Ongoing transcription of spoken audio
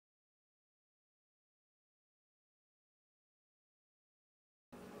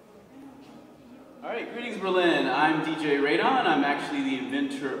Alright, greetings Berlin. I'm DJ Raedawn. I'm actually the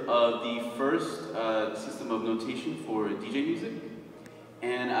inventor of the first system of notation for DJ music.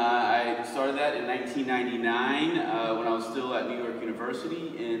 And I started that in 1999 when I was still at New York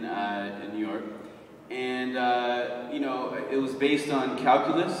University in New York. And, you know, it was based on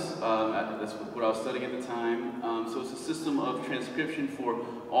calculus. That's what I was studying at the time. So it's a system of transcription for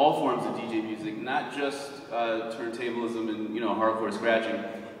all forms of DJ music, not just turntablism and, you know, hardcore scratching.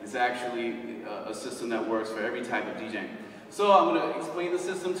 It's actually a system that works for every type of DJing. So I'm going to explain the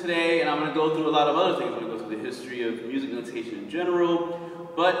system today, and I'm going to go through a lot of other things. I'm going to go through the history of music notation in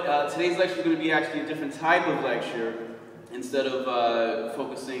general. But today's lecture is going to be actually a different type of lecture. Instead of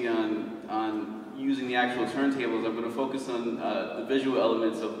focusing on using the actual turntables, I'm going to focus on the visual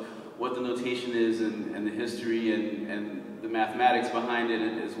elements of what the notation is and the history and the mathematics behind it,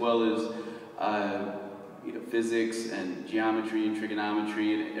 as well as you know, physics and geometry and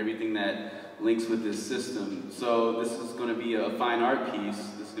trigonometry and everything that links with this system. So this is going to be a fine art piece.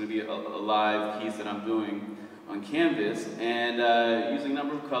 This is going to be a live piece that I'm doing on canvas, and using a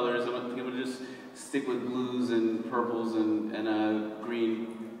number of colors. I'm going to just stick with blues and purples and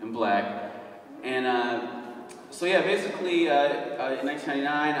green and black. And so yeah, basically in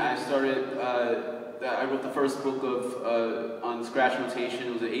 1999 I wrote the first book of on scratch notation.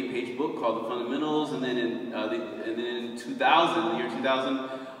 It was an 8-page book called The Fundamentals, and then in 2000, the year 2000,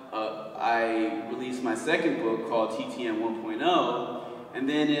 I released my second book called TTM 1.0, and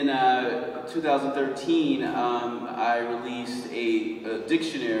then in 2013 I released a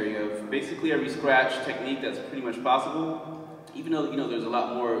dictionary of basically every scratch technique that's pretty much possible, even though, you know, there's a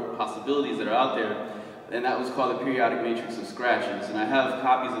lot more possibilities that are out there, and that was called the Periodic Matrix of Scratches, and I have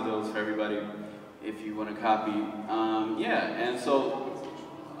copies of those for everybody if you want a copy. Yeah, and so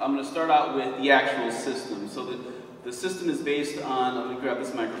I'm going to start out with the actual system. So the system is based on, let me grab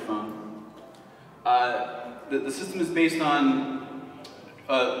this microphone. The system is based on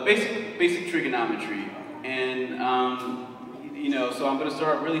basic trigonometry, and you know, so I'm going to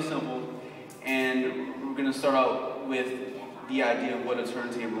start out really simple, and we're going to start out with the idea of what a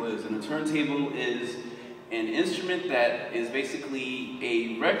turntable is. And a turntable is an instrument that is basically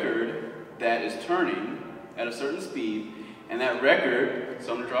a record that is turning at a certain speed, and that record,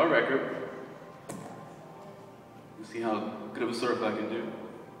 so I'm going to draw a record. Let's see how good of a circle I can do.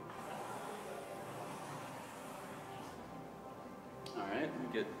 Alright, let me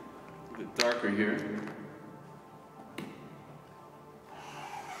get a bit darker here.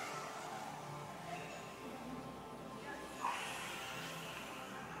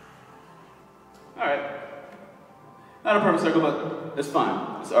 Alright. Not a perfect circle, but it's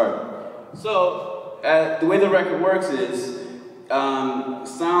fine. It's art. So, the way the record works is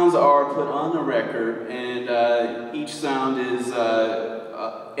sounds are put on the record, and each sound is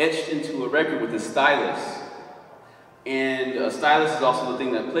etched into a record with a stylus. And a stylus is also the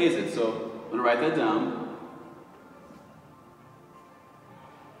thing that plays it. So, I'm going to write that down.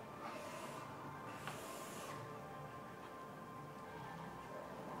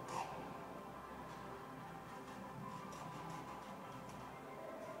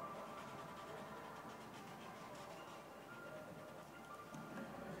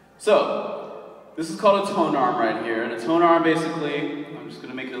 So, this is called a tone arm right here, and a tone arm basically, I'm just going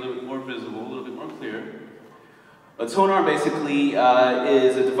to make it a little bit more visible, a little bit more clear. A tone arm basically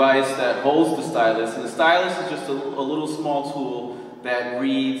is a device that holds the stylus, and the stylus is just a little small tool that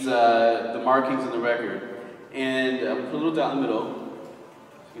reads the markings in the record. And I'm going to put a little dot in the middle,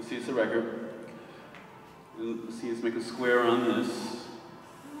 so you can see it's a record. Let's see, let's make a square on this.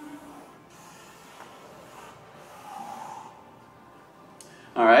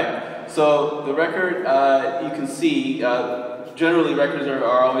 Alright, so the record, you can see, generally records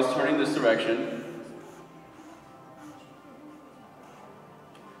are always turning this direction,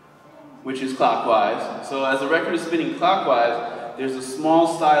 which is clockwise. So as the record is spinning clockwise, there's a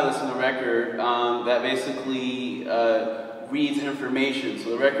small stylus in the record that basically reads information. So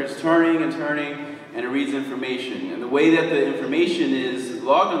the record's turning and turning, and it reads information. And the way that the information is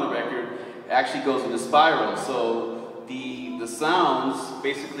logged on the record actually goes in a spiral. So the sounds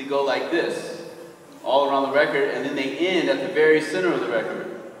basically go like this, all around the record, and then they end at the very center of the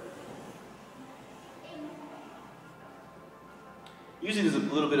record. Usually there's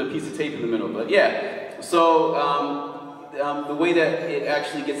a little bit of piece of tape in the middle, but yeah. So the way that it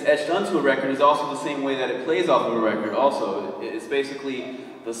actually gets etched onto a record is also the same way that it plays off of a record also. It's basically,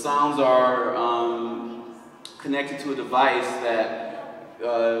 the sounds are connected to a device that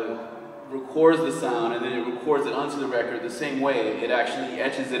records the sound, and then it records it onto the record the same way. It actually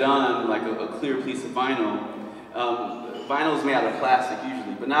etches it on like a clear piece of vinyl vinyl is made out of plastic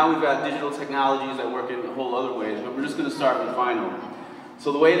usually, but now we've got digital technologies that work in a whole other ways, but we're just going to start with vinyl.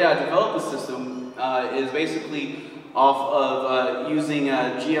 So the way that I developed the system is basically off of using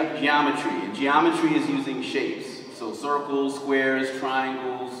geometry. And geometry is using shapes, so circles, squares,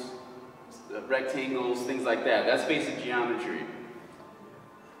 triangles, rectangles, things like that. That's basic geometry.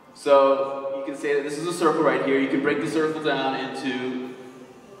 So you can say that this is a circle right here. You can break the circle down into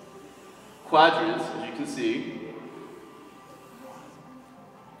quadrants, as you can see.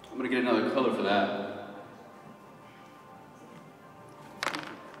 I'm going to get another color for that.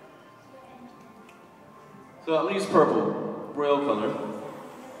 So I'm going to use purple, royal color.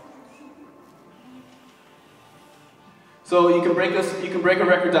 So you can break a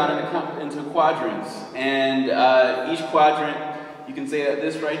record down into quadrants, and each quadrant, you can say that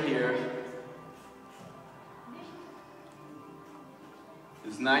this right here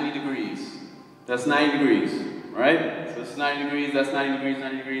is 90 degrees. That's 90 degrees, right? So this is 90 degrees, that's 90 degrees,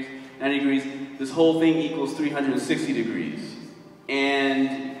 90 degrees, 90 degrees. This whole thing equals 360 degrees.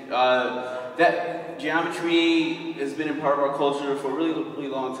 And that geometry has been a part of our culture for a really, really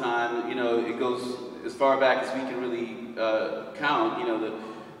long time. You know, it goes as far back as we can really count, you know,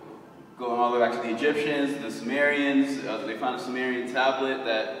 going all the way back to the Egyptians, the Sumerians. They found a Sumerian tablet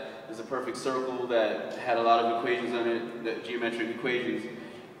that is a perfect circle that had a lot of equations on it, the geometric equations.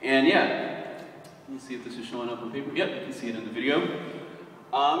 And yeah, let me see if this is showing up on paper. Yep, you can see it in the video.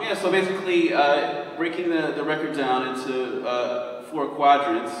 Yeah, so basically breaking the record down into 4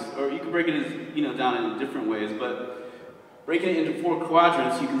 quadrants, or you can break it as, you know, down in different ways, but breaking it into 4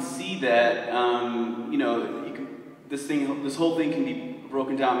 quadrants, you can see that you know, this whole thing can be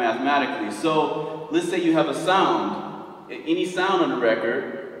broken down mathematically. So let's say you have a sound, any sound on the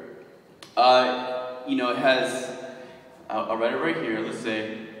record, you know, it has, I'll write it right here, let's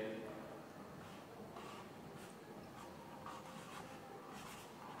say,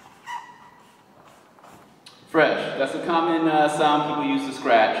 fresh. That's a common sound people use to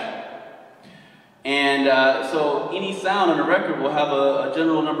scratch. And so any sound on a record will have a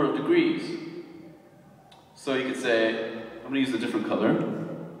general number of degrees. So you could say, I'm going to use a different color.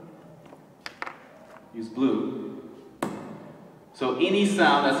 Use blue. So any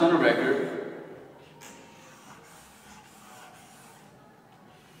sound that's on a record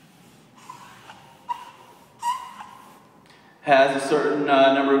has a certain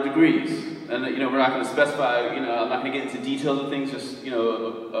number of degrees. And you know, we're not going to specify, you know, I'm not going to get into details of things, just, you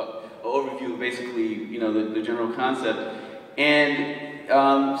know, an overview of basically, you know, the general concept. And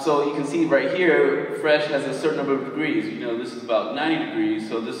so you can see right here, fresh has a certain number of degrees. You know, this is about 90 degrees,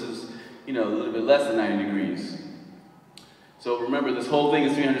 so this is, you know, a little bit less than 90 degrees. So remember, this whole thing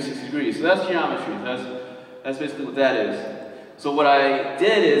is 360 degrees. So that's geometry. That's basically what that is. So what I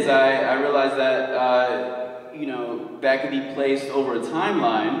did is I realized that, you know, that could be placed over a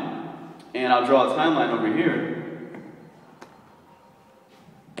timeline, and I'll draw a timeline over here.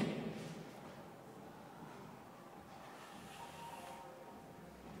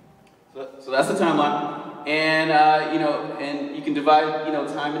 So that's the timeline, and you know, and you can divide, you know,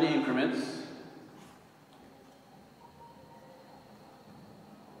 time into increments.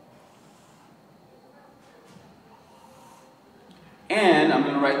 And I'm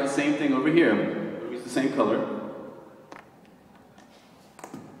going to write the same thing over here. Use the same color.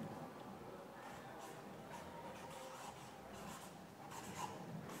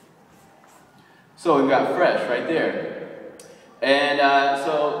 So we've got fresh right there. And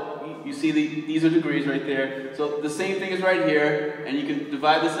so you see these are degrees right there. So the same thing is right here, and you can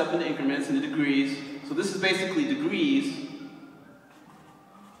divide this up into increments, into degrees. So this is basically degrees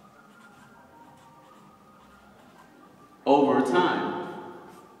over time.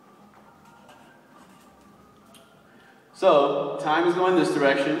 So time is going this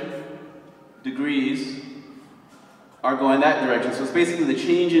direction, degrees are going that direction. So it's basically the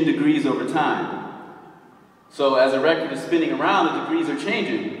change in degrees over time. So as a record is spinning around, the degrees are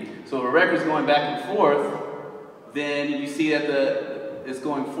changing. So if a record is going back and forth, then you see that it's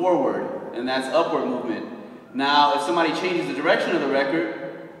going forward, and that's upward movement. Now, if somebody changes the direction of the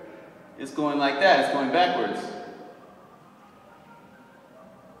record, it's going like that, it's going backwards.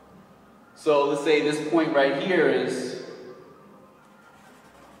 So let's say this point right here is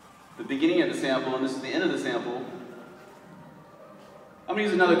the beginning of the sample, and this is the end of the sample. I'm going to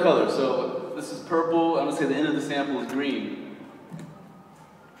use another color. So this is purple. I'm going to say the end of the sample is green.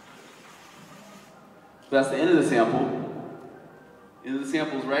 So that's the end of the sample. The end of the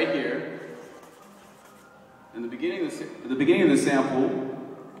sample is right here. And the beginning of the sample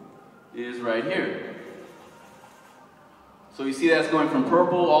is right here. So you see that's going from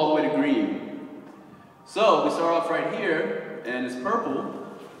purple all the way to green. So we start off right here, and it's purple.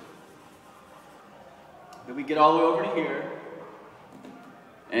 Then we get all the way over to here,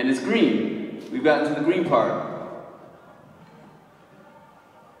 and it's green. We've gotten to the green part.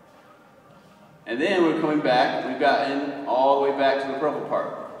 And then we're coming back, we've gotten all the way back to the purple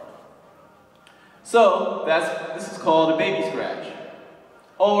part. So this is called a baby scratch,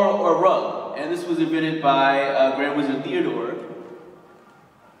 or a rug. And this was invented by Grand Wizard Theodore.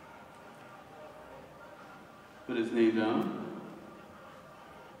 Put his name down.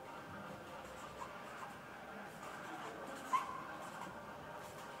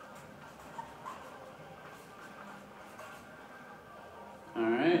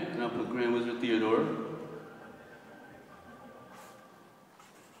 Alright, and I'll put Grand Wizard Theodore.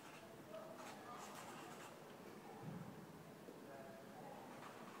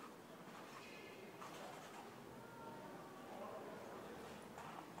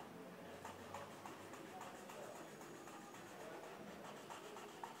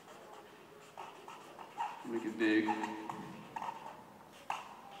 Make it big.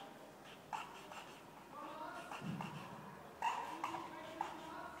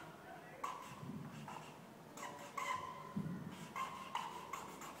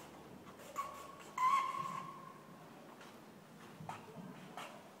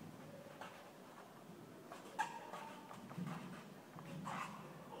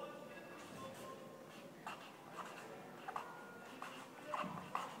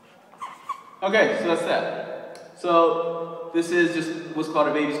 Okay, so that's that. So this is just what's called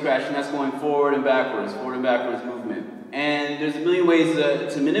a baby scratch, and that's going forward and backwards movement. And there's a million ways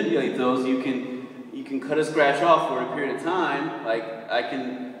to manipulate those. You can cut a scratch off for a period of time. Like I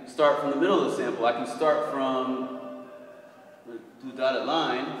can start from the middle of the sample. I can start from the dotted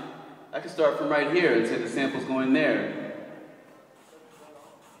line. I can start from right here and say the sample's going there,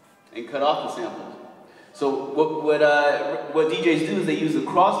 and cut off the samples. So what DJs do is they use a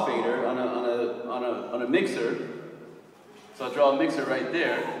crossfader on a mixer. So I'll draw a mixer right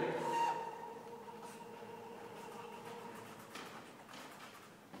there.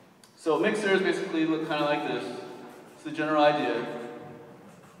 So mixers basically look kind of like this. It's the general idea.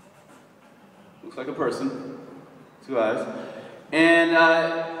 Looks like a person, 2 eyes. And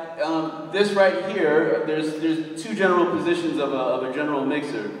this right here, there's 2 general positions of a general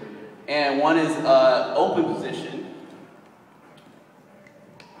mixer. And one is open position.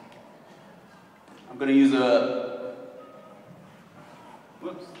 I'm going to use a,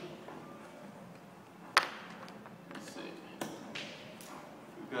 whoops. Let's see.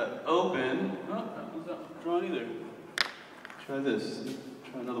 We've got open. Oh, that was not drawn either. Try this.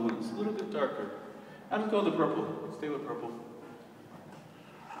 Try another one. It's a little bit darker. I'll just go with the purple. Stay with purple.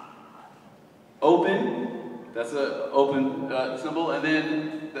 Open. That's an open symbol, and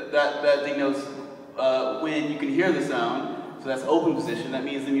then that denotes when you can hear the sound. So that's open position. That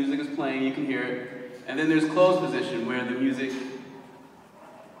means the music is playing, you can hear it. And then there's closed position, where the music.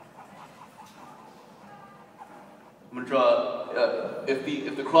 I'm going to draw. If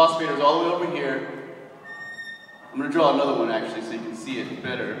the crossfader is all the way over here, I'm going to draw another one actually, so you can see it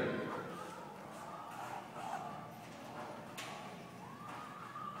better.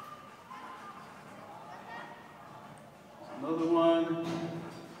 Another one.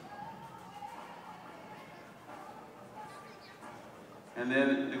 And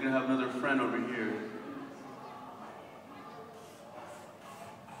then they're going to have another friend over here.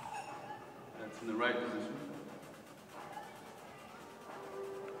 That's in the right position.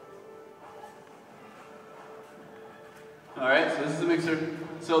 All right, so this is the mixer.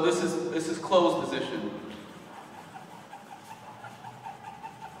 So this is closed position.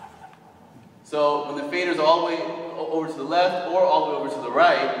 So when the fader's all the way over to the left or all the way over to the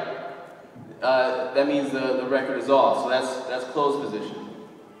right, that means the record is off. So that's closed position.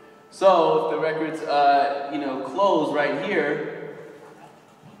 So if the record's closed right here,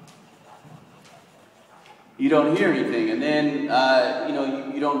 you don't hear anything, and then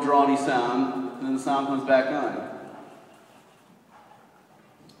you don't draw any sound, and then the sound comes back on.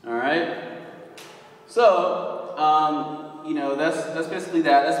 All right. So that's basically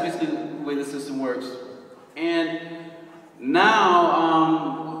that. That's basically the way the system works. And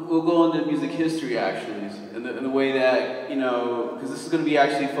now we'll go into music history actually, in the way that because this is going to be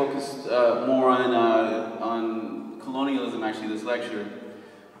actually focused more on colonialism actually this lecture.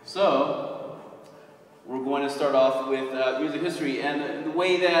 So we're going to start off with music history, and the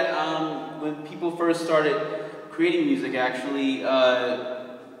way that when people first started creating music actually,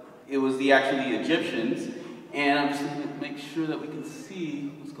 it was the Egyptians. And I'm just going to make sure that we can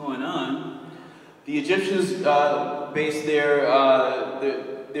see what's going on. The Egyptians based their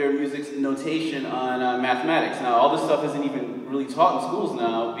their music notation on mathematics. Now, all this stuff isn't even really taught in schools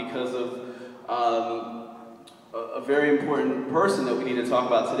now because of a very important person that we need to talk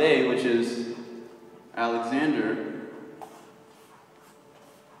about today, which is Alexander.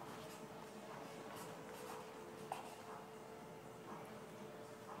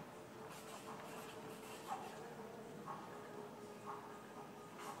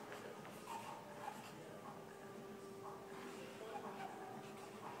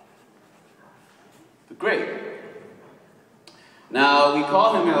 Great. Now, we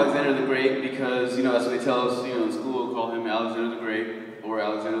call him Alexander the Great because, you know, that's what they tell us, you know, in school, we'll call him Alexander the Great or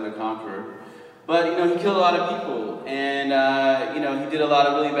Alexander the Conqueror. But, you know, he killed a lot of people and, you know, he did a lot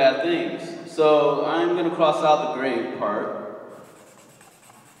of really bad things. So I'm going to cross out the great part.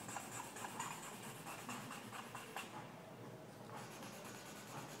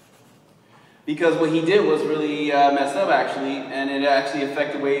 Because what he did was really messed up, actually, and it actually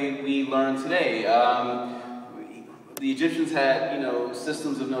affected the way we learn today. The Egyptians had, you know,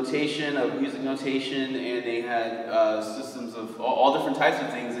 systems of notation, of music notation, and they had systems of all different types of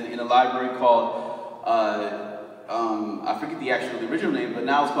things in a library called, I forget the original name, but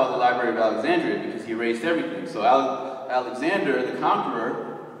now it's called the Library of Alexandria because he erased everything. So Alexander, the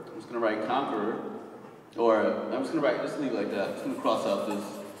Conqueror, I'm just going to write Conqueror, or I'm just going to write, just leave it like that. I'm just going to cross out this.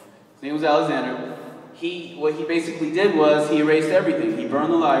 His name was Alexander. What he basically did was he erased everything. He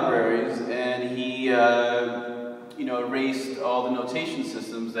burned the libraries and he, you know, erased all the notation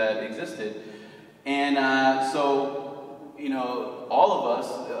systems that existed. And so, you know, all of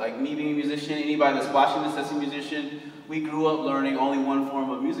us, like me being a musician, anybody that's watching this that's a musician, we grew up learning only one form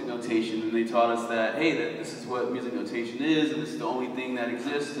of music notation, and they taught us that, hey, this is what music notation is, and this is the only thing that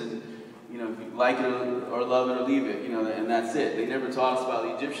exists, and you know, if you like it or love it or leave it, you know, and that's it. They never taught us about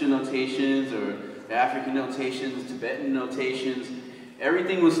the Egyptian notations or the African notations, Tibetan notations.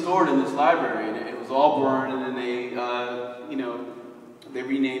 Everything was stored in this library, and it was all burned, and then they, you know, they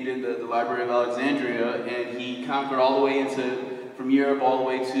renamed it the Library of Alexandria, and he conquered all the way from Europe all the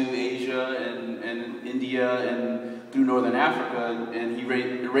way to Asia and India and through Northern Africa, and he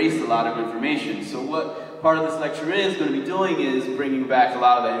erased a lot of information. So what part of this lecture is going to be doing is bringing back a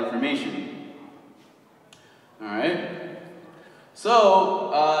lot of that information. All right?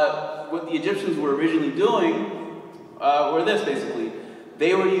 So, what the Egyptians were originally doing were this, basically.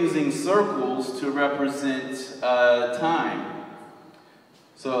 They were using circles to represent time.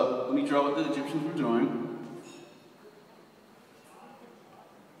 So, let me draw what the Egyptians were doing.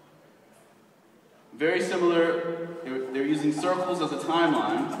 Very similar, they're using circles as a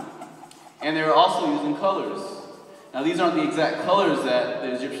timeline, and they're also using colors. Now, these aren't the exact colors that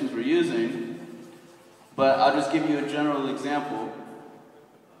the Egyptians were using, but I'll just give you a general example.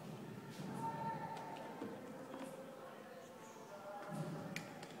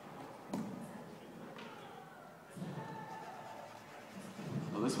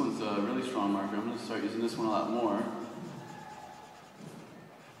 Well, this one's a really strong marker. I'm going to start using this one a lot more.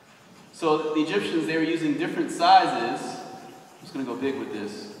 So the Egyptians, they were using different sizes. I'm just going to go big with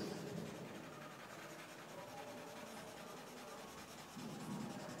this.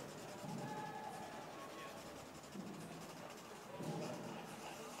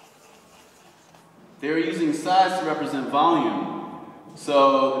 They were using size to represent volume.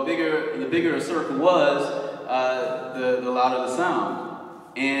 So the bigger a circle was, the louder the sound.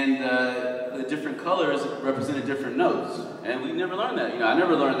 And the different colors represented different notes. And we never learned that. You know, I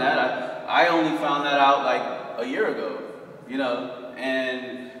never learned that. I only found that out like a year ago, you know.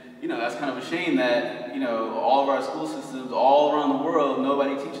 And, you know, that's kind of a shame that, you know, all of our school systems all around the world,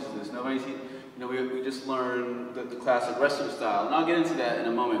 nobody teaches this. You know, we just learn the classic Western style. And I'll get into that in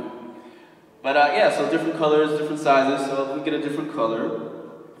a moment. But yeah, so different colors, different sizes. So we get a different color.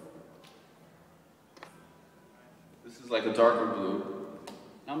 This is like a darker blue.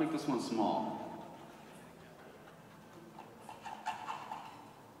 I'll make this one small.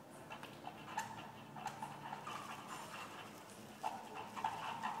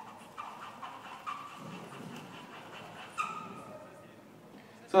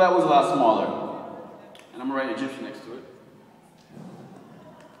 So that was a lot smaller. And I'm going to write Egyptian next to it.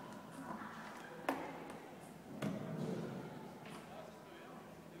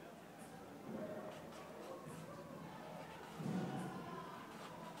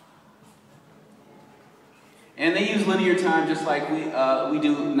 And they use linear time just like we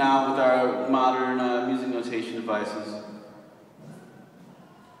do now with our modern music notation devices.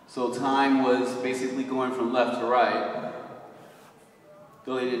 So time was basically going from left to right,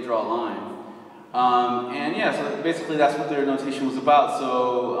 though they didn't draw a line. And yeah, so basically that's what their notation was about.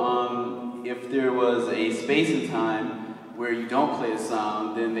 So if there was a space in time where you don't play a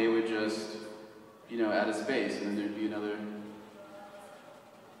sound, then they would just, you know, add a space, and then there'd be another.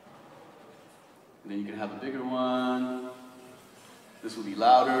 And then you can have a bigger one. This would be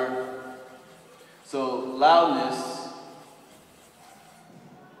louder. So loudness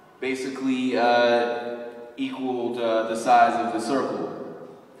basically equaled the size of the circle.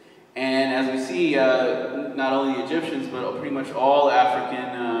 And as we see, not only the Egyptians, but pretty much all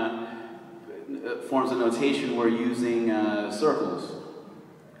African forms of notation were using circles.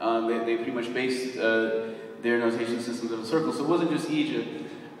 They pretty much based their notation systems on circles. So it wasn't just Egypt,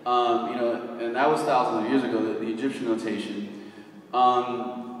 you know, and that was thousands of years ago, the Egyptian notation.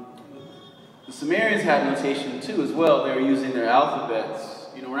 The Sumerians had notation too as well. They were using their alphabets.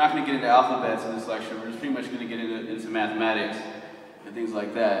 You know, we're not going to get into alphabets in this lecture. We're just pretty much going to get into mathematics and things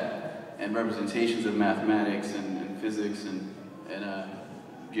like that, and representations of mathematics and physics and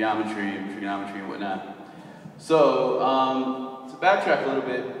geometry and trigonometry and whatnot. So, to backtrack a little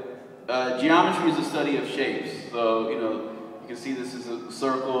bit, geometry is the study of shapes. So, you know, you can see this is a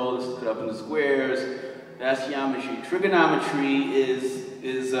circle, this is put up into squares. That's geometry. Trigonometry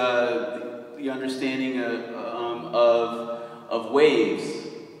is the understanding of waves.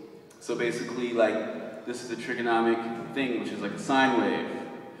 So basically, like, this is a trigonomic thing, which is like a sine wave.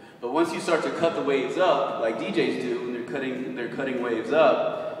 But once you start to cut the waves up, like DJs do, when they're cutting waves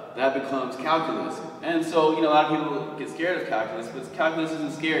up, that becomes calculus. And so, you know, a lot of people get scared of calculus, but calculus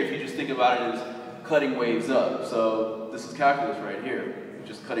isn't scary if you just think about it as cutting waves up. So this is calculus right here,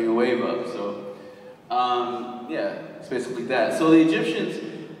 just cutting a wave up. So, yeah, it's basically that. So the Egyptians,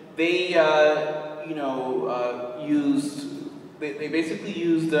 they, you know, they basically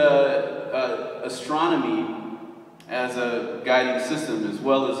used astronomy as a guiding system, as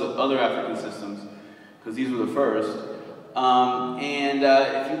well as other African systems, because these were the first.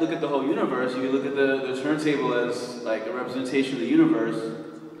 If you look at the whole universe, you look at the turntable as like a representation of the universe.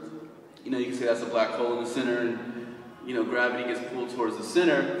 You know, you can say that's a black hole in the center, and you know, gravity gets pulled towards the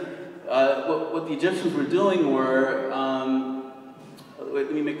center. What the Egyptians were doing were,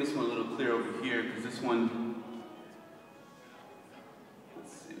 let me make this one a little clearer over here, because this one,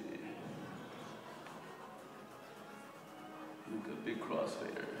 let's see, make a big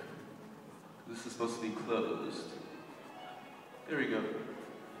crossfader. This is supposed to be closed. There we go.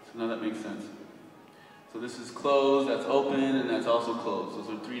 So now that makes sense. So this is closed, that's open, and that's also closed. Those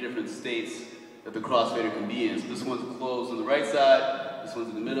are three different states that the crossfader can be in. So this one's closed on the right side, this one's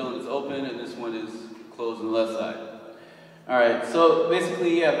in the middle and it's open, and this one is closed on the left side. All right, so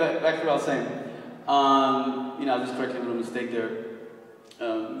basically, yeah, back to what I was saying. You know, I just corrected a little mistake there.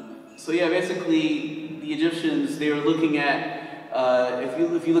 So yeah, basically, the Egyptians, they were looking at, if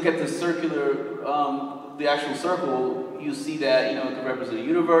you look at the circular, the actual circle, you see that, you know, it can represent a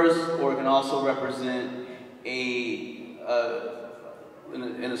universe, or it can also represent an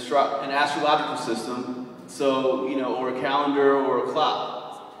astrological system. So, you know, or a calendar or a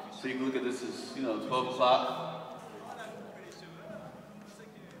clock. So you can look at this as, you know, 12 o'clock.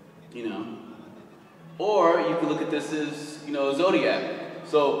 You know, or you could look at this as, you know, a zodiac.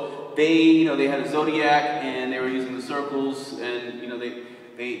 So they, you know, they had a zodiac and they were using the circles, and you know,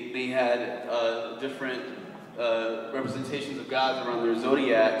 they had different representations of gods around their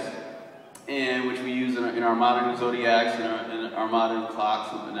zodiacs, and which we use in our modern zodiacs and in our modern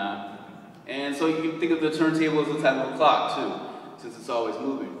clocks and whatnot. And so you can think of the turntable as a type of a clock too, since it's always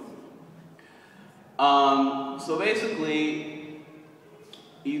moving. So basically,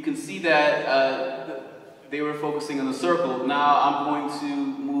 you can see that they were focusing on the circle. Now I'm going to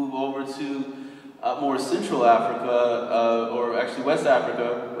move over to more Central Africa, or actually West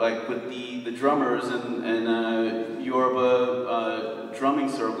Africa, like with the drummers and Yoruba drumming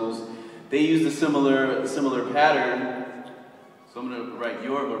circles. They used a similar pattern. So I'm going to write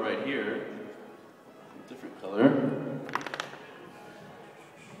Yoruba right here, different color.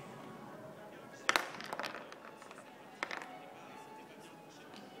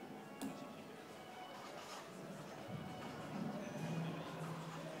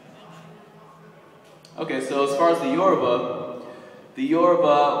 Okay, so as far as the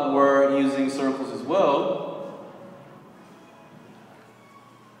Yoruba were using circles as well.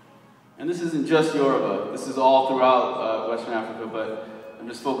 And this isn't just Yoruba, this is all throughout Western Africa, but I'm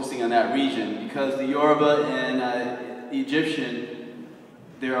just focusing on that region, because the Yoruba and the Egyptian,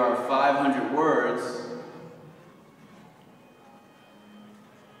 there are 500 words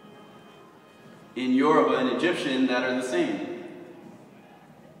in Yoruba and Egyptian that are the same.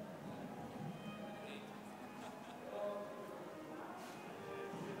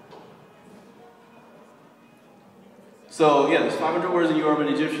 So yeah, there's 500 words in Yoruba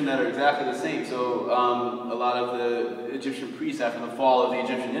and Egyptian that are exactly the same. So a lot of the Egyptian priests, after the fall of the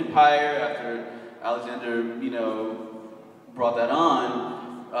Egyptian Empire, after Alexander, brought that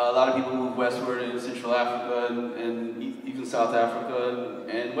on, a lot of people moved westward in Central Africa and even South Africa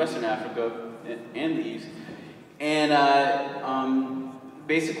and Western Africa and the East. And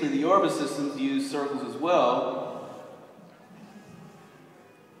basically the Yoruba systems use circles as well.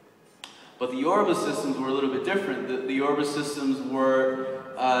 But the Yoruba systems were a little bit different. The Yoruba systems were,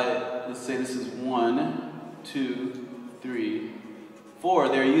 let's say this is 1, 2, 3, 4.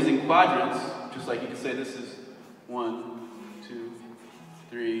 They're using quadrants, just like you could say this is 1, 2,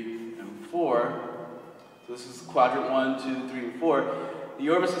 3, and 4. So this is quadrant 1, 2, 3, and 4. The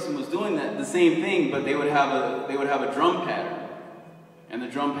Yoruba system was doing that, the same thing, but they would have a drum pattern, and the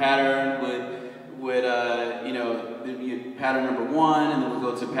drum pattern would there'd be pattern number 1, and then we'd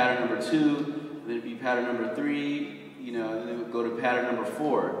go to pattern number 2, and then it'd be pattern number 3, and then they would go to pattern number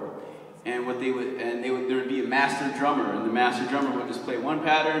 4. And there would be a master drummer, and the master drummer would just play one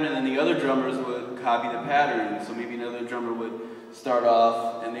pattern, and then the other drummers would copy the pattern. So maybe another drummer would start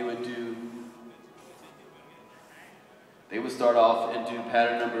off, and they would start off and do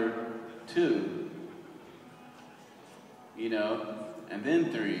pattern number 2, and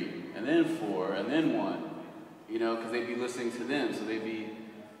then 3, and then 4, and then 1, because they'd be listening to them, so they'd be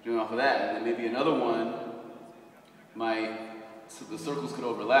doing off of that. And then maybe another one so the circles could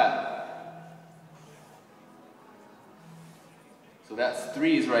overlap. So that's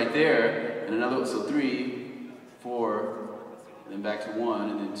 3s right there, and so 3, 4, and then back to 1,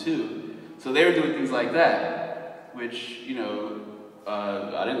 and then 2. So they were doing things like that, which,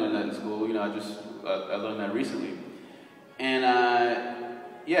 I didn't learn that in school, I learned that recently. And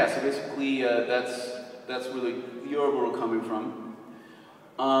yeah, so basically that's where the Yoruba were coming from.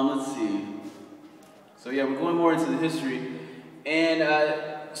 Let's see. So yeah, we're going more into the history. And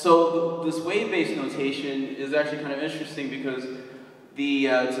so this wave-based notation is actually kind of interesting because the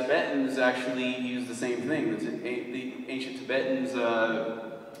Tibetans actually use the same thing. The ancient Tibetans,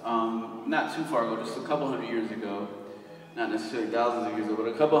 not too far ago, just a couple hundred years ago, not necessarily thousands of years ago, but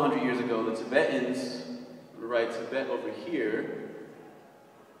a couple hundred years ago, the Tibetans, right, Tibet over here,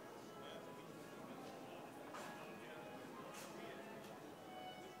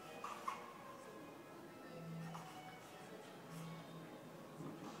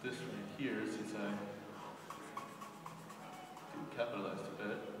 this right here, since I didn't capitalize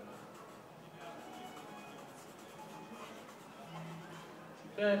Tibet.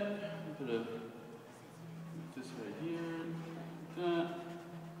 Tibet, I'm gonna put this right here, that.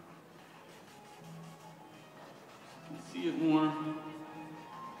 You can see it more.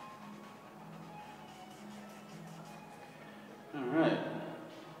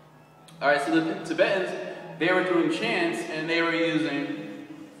 All right, so the Tibetans, they were doing chants and they were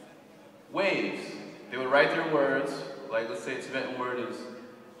using waves. They would write their words, like let's say a Tibetan word is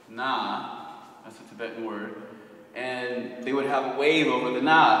na, that's a Tibetan word, and they would have a wave over the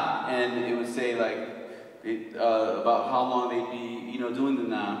na, and it would say like about how long they'd be, doing the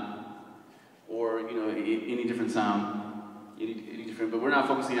na, or any different sound, any different. But we're not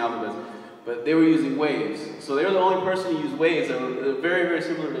focusing on alphabets. But they were using waves, so they were the only person to use waves. They're very, very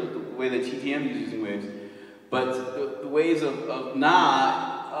similar to the way that TTM is using waves. But the waves of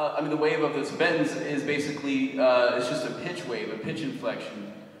na, the wave of the Tibetans is basically it's just a pitch wave, a pitch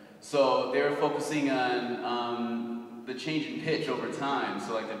inflection. So they were focusing on the change in pitch over time.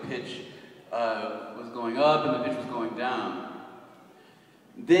 So like the pitch was going up and the pitch was going down.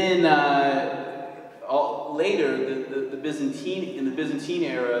 Then later, in the Byzantine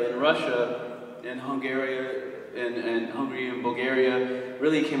era in Russia and Hungary and Bulgaria,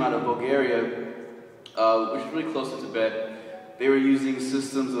 really came out of Bulgaria, which is really close to Tibet. They were using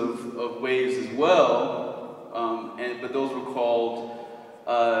systems of waves as well, but those were called,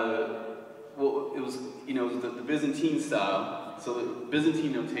 it was the Byzantine style. So the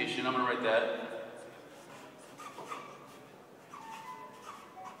Byzantine notation, I'm going to write that.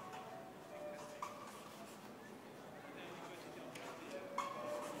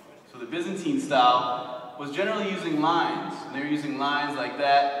 The Byzantine style was generally using lines. And they were using lines like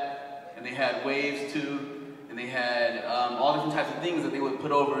that, and they had waves too, and they had all different types of things that they would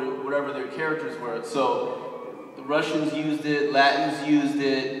put over whatever their characters were. So the Russians used it, Latins used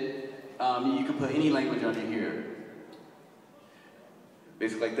it, you could put any language under here.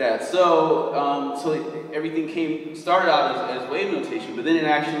 Basically like that. So, everything started out as wave notation, but then it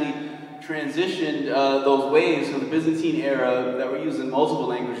actually transitioned those waves from the Byzantine era that were used in multiple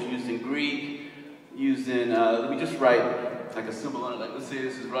languages, used in Greek, used in, let me just write like a symbol on it, like let's say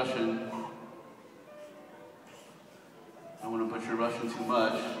this is Russian. don't want to butcher Russian too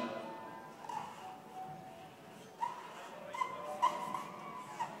much.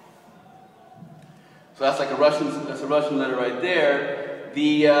 So that's like a Russian letter right there. The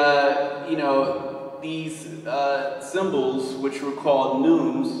you know, these symbols, which were called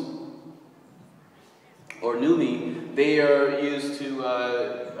neumes or neumi, they are used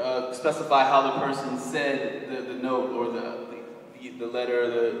to specify how the person said the note or the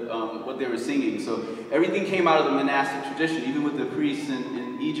letter, what they were singing. So everything came out of the monastic tradition, even with the priests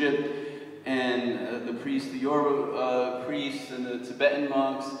in Egypt and the priests, the Yoruba priests and the Tibetan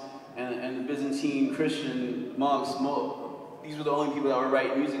monks and the Byzantine Christian monks. These were the only people that were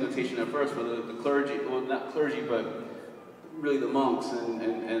writing music notation at first, were the clergy, well not clergy, but really the monks and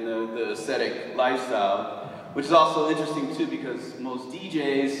the ascetic lifestyle, which is also interesting too, because most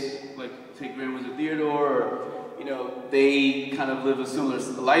DJs, like take Grand Wizard Theodore, or, you know, they kind of live a similar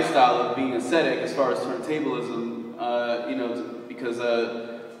lifestyle of being ascetic as far as turntablism, you know, because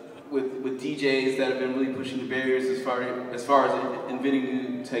with DJs that have been really pushing the barriers as far as inventing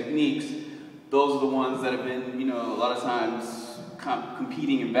new techniques, those are the ones that have been, you know, a lot of times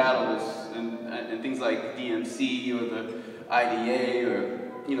competing in battles and things like DMC or the IDA or,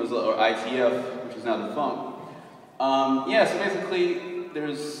 you know, or ITF, which is now defunct. Yeah, so basically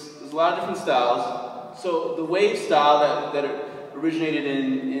there's a lot of different styles. So the wave style that originated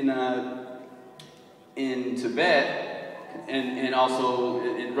in Tibet and also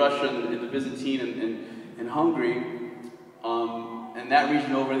in Russia and in the Byzantine and Hungary, and that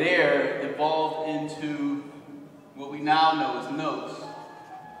region over there evolved into what we now know as notes.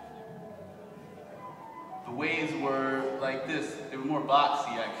 The waves were like this. They were more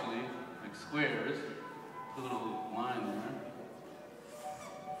boxy actually, like squares. A little line there.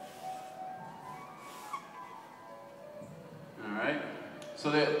 All right. So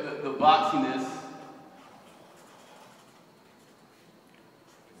the boxiness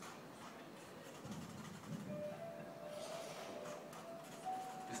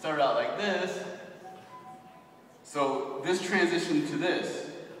it started out like this. So this transitioned to this.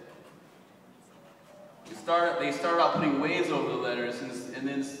 They started out putting waves over the letters, and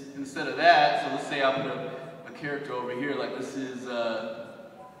then instead of that, so let's say I put a character over here, like this is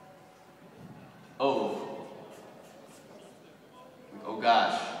O. Oh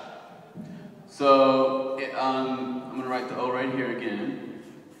gosh. So I'm going to write the O right here again.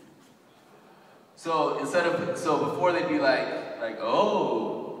 So before they'd be like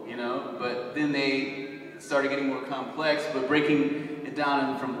oh, you know, but then they started getting more complex, but breaking it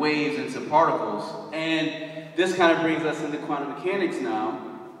down from waves into particles. And this kind of brings us into quantum mechanics now.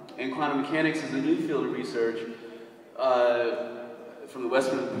 And quantum mechanics is a new field of research from the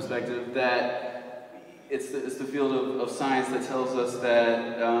Western perspective, that it's the field of science that tells us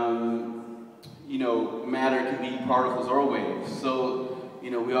that you know, matter can be particles or waves. So, you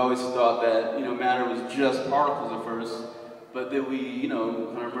know, we always thought that, you know, matter was just particles at first, but then we, you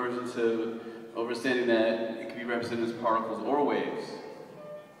know, kind of merged into understanding that it can be represented as particles or waves.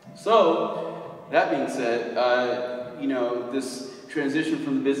 So, that being said, you know, this transition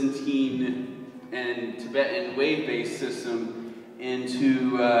from the Byzantine and Tibetan wave-based system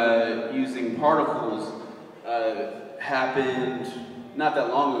into using particles happened not that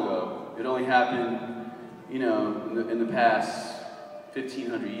long ago. It only happened, you know, in the past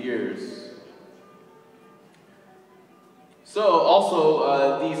 1,500 years. So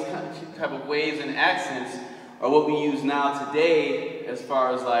also these type of waves and accents are what we use now today, as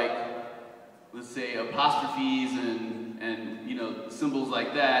far as like, let's say apostrophes and you know, symbols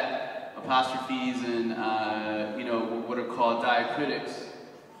like that, apostrophes and you know, what are called diacritics.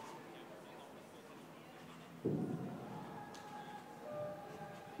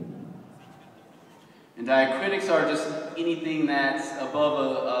 And diacritics are just anything that's above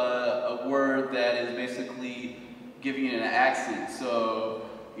a word that is basically giving it an accent. So,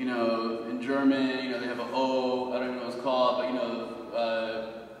 you know, in German, you know, they have an O, I don't even know what it's called, but you know,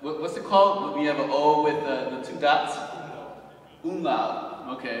 what's it called? We have an O with the two dots? Umlaut.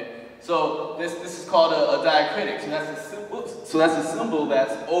 Okay. So this is called a diacritic. So that's a symbol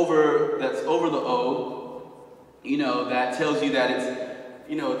that's over the O, you know, that tells you that it's,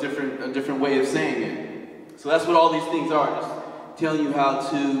 you know, a different way of saying it. So that's what all these things are, just telling you how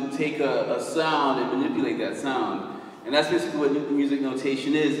to take a sound and manipulate that sound. And that's basically what music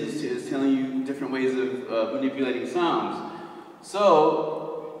notation is telling you different ways of manipulating sounds.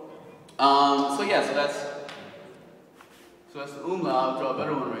 So yeah, so that's the umlaut. I'll draw a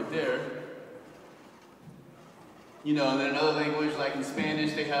better one right there. You know, and then another language, like in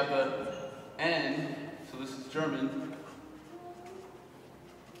Spanish, they have the N. So this is German.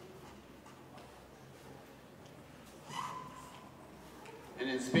 And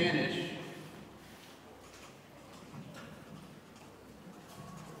in Spanish,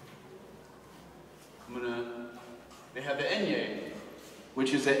 they have the enye,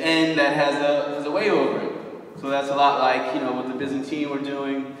 which is an N that has a wave over it. So that's a lot like, you know, what the Byzantine were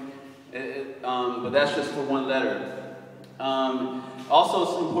doing, but that's just for one letter. Also,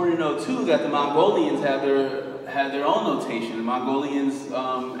 it's important to know too that the Mongolians had their own notation. The Mongolians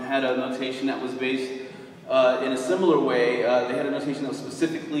had a notation that was based in a similar way. They had a notation that was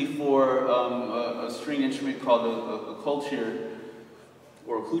specifically for a string instrument called a kolchir,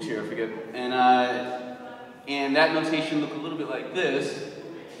 or a kluchir, I forget. And that notation looked a little bit like this.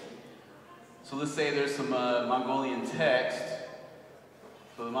 So let's say there's some Mongolian text.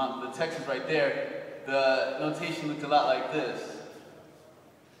 So the text is right there. The notation looked a lot like this.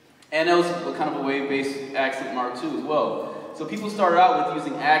 And it was kind of a wave-based accent mark too as well. So people started out with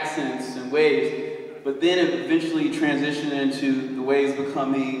using accents and waves, but then it eventually transitioned into the waves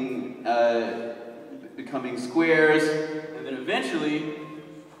becoming squares, and then eventually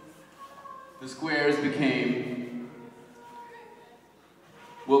the squares became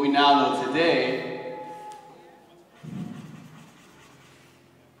what we now know today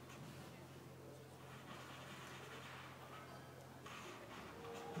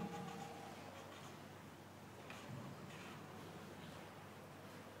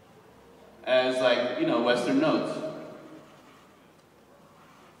as, like, you know, Western notes.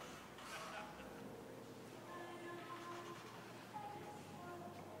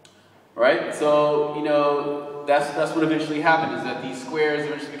 Right? So, you know, that's what eventually happened, is that these squares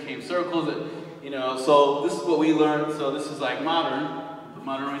eventually became circles. That, you know, so this is what we learned. So this is like modern. Put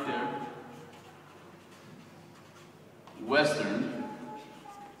modern right there. Western.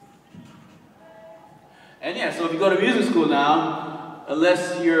 And yeah, so if you go to music school now,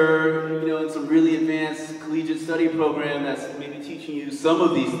 unless you're, you know, in some really advanced collegiate study program that's maybe teaching you some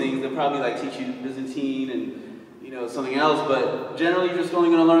of these things, they'll probably like teach you Byzantine and, you know, something else, but generally you're just only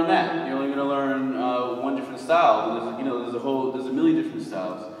going to learn that. You're only going to learn one different style. There's, you know, there's a million different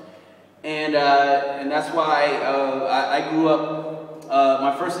styles. And that's why I grew up,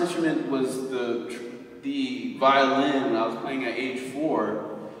 my first instrument was the violin when I was playing at age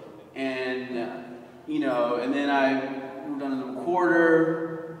 4. And, you know, and then I moved on to the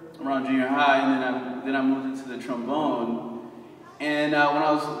recorder around junior high, and then I moved into the trombone. And when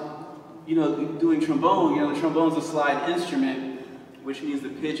I was, you know, doing trombone, you know, the trombone's a slide instrument, which means the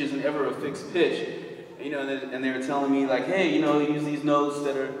pitch isn't ever a fixed pitch. You know, and they were telling me like, hey, you know, use these notes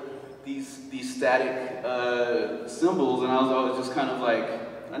that are these static symbols, and I was always just kind of like,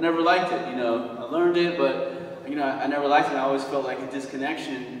 I never liked it. You know, I learned it, but you know, I never liked it. I always felt like a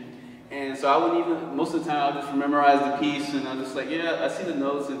disconnection. And so I wouldn't even, most of the time I would just memorize the piece, and I was just like, yeah, I see the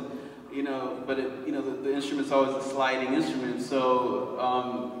notes, and you know, but it, you know, the instrument's always a sliding instrument,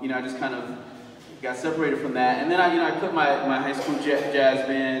 so you know, I just kind of got separated from that. And then I quit my high school jazz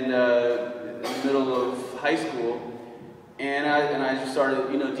band in the middle of high school, and I just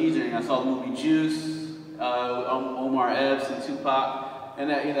started, you know, DJing. I saw the movie Juice, Omar Epps and Tupac, and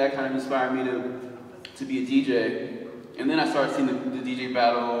that, you know, that kind of inspired me to be a DJ. And then I started seeing the DJ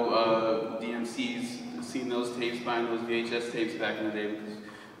battle DMCs, seeing those tapes, buying those VHS tapes back in the day, because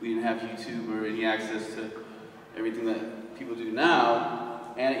we didn't have YouTube or any access to everything that people do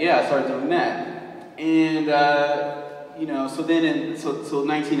now. And yeah, I started doing that. And you know, so then so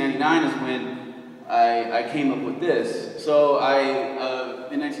 1999 is when I came up with this. So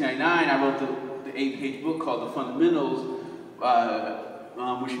in 1999 I wrote the 8-page book called The Fundamentals,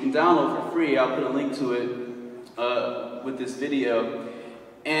 which you can download for free. I'll put a link to it with this video.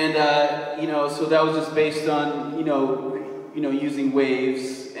 And you know, so that was just based on you know using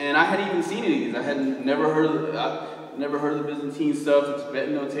waves. And I hadn't even seen any of these. I had never heard of the Byzantine stuff, the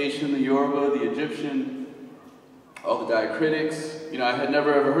Tibetan notation, the Yoruba, the Egyptian, all the diacritics. You know, I had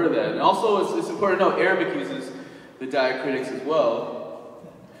never ever heard of that. And also, it's important to know Arabic uses the diacritics as well.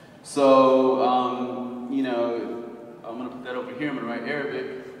 So you know, I'm going to put that over here. I'm going to write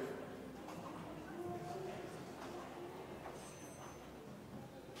Arabic.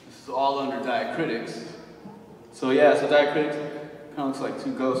 This is all under diacritics. So yeah, so diacritics kind of looks like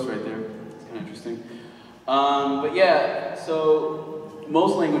two ghosts right there. It's kind of interesting. But yeah, so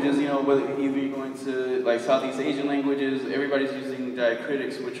most languages, you know, whether either you're going to like Southeast Asian languages, everybody's using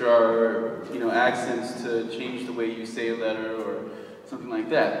diacritics, which are, you know, accents to change the way you say a letter or something like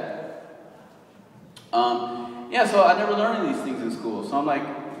that. Yeah, so I never learned these things in school. So I'm like,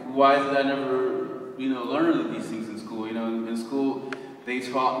 why did I never, you know, learn these things in school? You know, in school they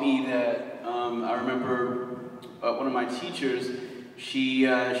taught me that. I remember one of my teachers. She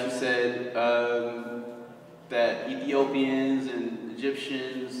said that Ethiopians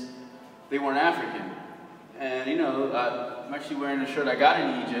Egyptians, they weren't African. And you know, I'm actually wearing a shirt I got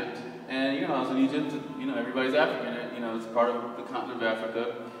in Egypt, and you know, I was in Egypt, you know, everybody's African, you know, it's part of the continent of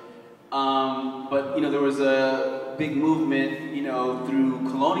Africa. But you know, there was a big movement, you know, through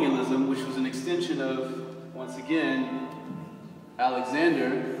colonialism, which was an extension of, once again,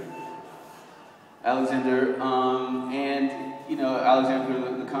 Alexander, and you know,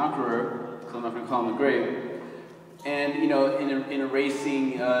 Alexander the Conqueror, because I'm not going to call him the Great, and you know, in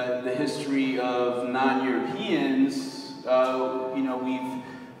erasing the history of non-Europeans, you know, we've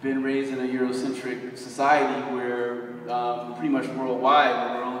been raised in a Eurocentric society where pretty much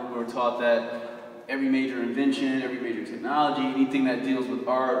worldwide we're taught that every major invention, every major technology, anything that deals with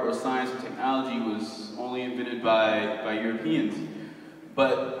art or science or technology was only invented by Europeans.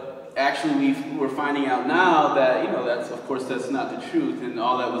 But actually we're finding out now that, you know, of course that's not the truth, and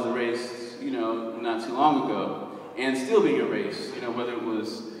all that was erased, you know, not too long ago, and still being erased, you know, whether it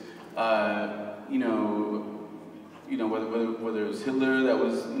was, whether it was Hitler that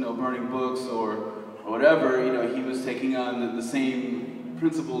was, you know, burning books or whatever, you know, he was taking on the same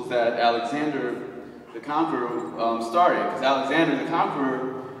principles that Alexander the Conqueror started, because Alexander the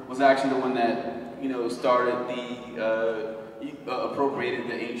Conqueror was actually the one that, you know, started appropriated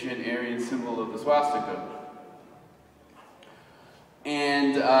the ancient Aryan symbol of the swastika.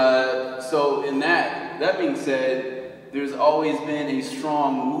 And so in that being said, there's always been a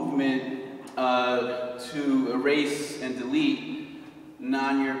strong movement to erase and delete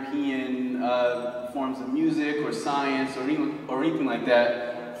non-European forms of music or science or anything like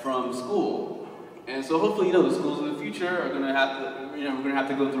that from school. And so hopefully, you know, the schools of the future are going to have to, you know, we're going to have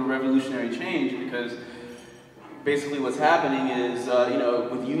to go through a revolutionary change, because basically what's happening is, you know,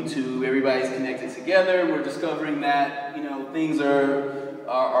 with YouTube, everybody's connected together. We're discovering that, you know, things are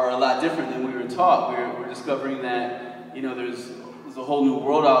a lot different than we were taught. We're discovering that, you know, there's a whole new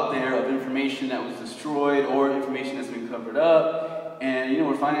world out there of information that was destroyed or information that's been covered up. And, you know,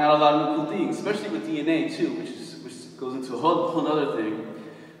 we're finding out a lot of new cool things, especially with DNA too, which goes into a whole other thing.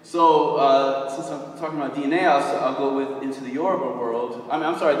 So, since I'm talking about DNA, I'll go into the Yoruba world.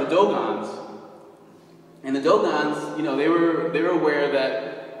 I'm sorry, the Dogons. And the Dogons, you know, they were aware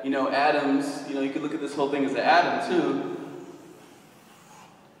that, you know, atoms, you know, you could look at this whole thing as an atom too.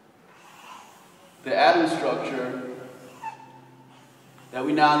 The atom structure that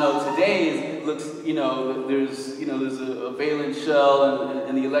we now know today looks, you know, there's a valence shell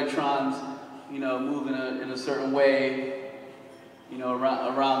and the electrons, you know, move in a certain way, you know,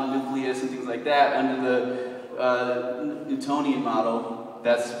 around the nucleus and things like that under the Newtonian model.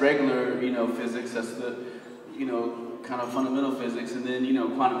 That's regular, you know, physics. That's the, you know, kind of fundamental physics. And then, you know,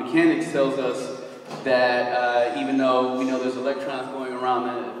 quantum mechanics tells us that even though we know there's electrons going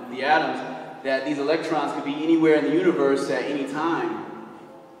around the atoms, that these electrons could be anywhere in the universe at any time.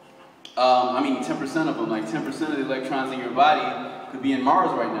 I mean, 10% of them, like 10% of the electrons in your body could be in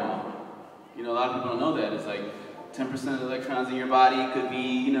Mars right now. You know, a lot of people don't know that. It's like 10% of the electrons in your body could be,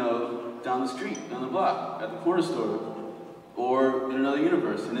 you know, down the street, down the block, at the corner store, or in another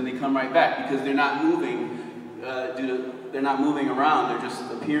universe, and then they come right back because they're not moving. They're not moving around. They're just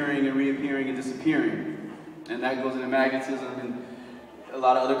appearing and reappearing and disappearing, and that goes into magnetism and a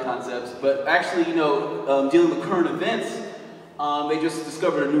lot of other concepts. But actually, you know, dealing with current events, they just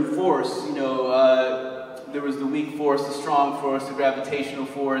discovered a new force. You know, there was the weak force, the strong force, the gravitational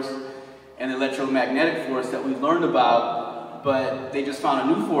force, and the electromagnetic force that we've learned about. But they just found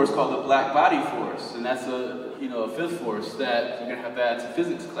a new force called the black body force, and that's a fifth force that you're gonna have to add to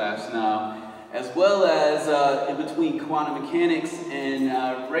physics class now, as well as in between quantum mechanics and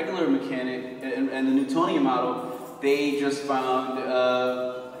regular mechanics and the Newtonian model. They just found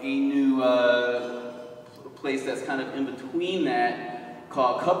a new place that's kind of in between that,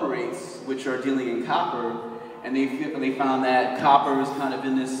 called cupperates, which are dealing in copper, and they found that copper is kind of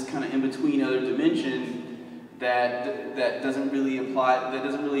in this kind of in between other dimension that doesn't really apply, that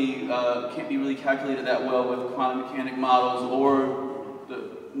doesn't really can't be really calculated that well with quantum mechanic models or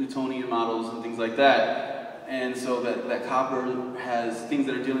the Newtonian models and things like that. And so that copper has things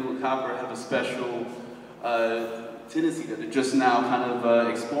that are dealing with copper have a special tendency that they're just now kind of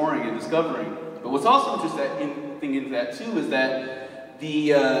exploring and discovering. But what's also interesting in that too is that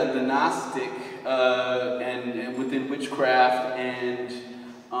the Gnostic and within witchcraft and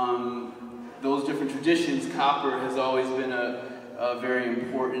those different traditions, copper has always been a very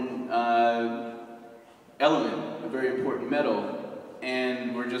important element, a very important metal,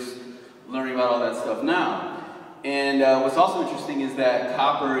 and we're just learning about all that stuff now. And what's also interesting is that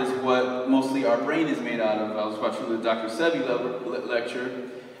copper is what mostly our brain is made out of. I was watching the Dr. Sebi lecture,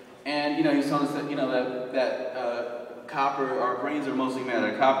 and he was telling us that that copper, our brains are mostly made out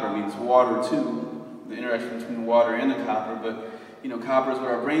of copper. I mean, it's water too, the interaction between the water and the copper, but you know, copper is what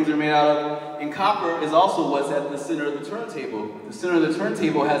our brains are made out of. And copper is also what's at the center of the turntable. The center of the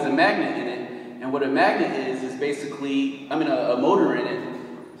turntable has a magnet in it, and what a magnet is basically, I mean, a motor in it.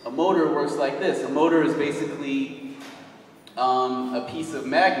 A motor works like this. A motor is basically a piece of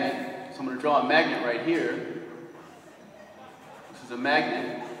magnet. So I'm going to draw a magnet right here. This is a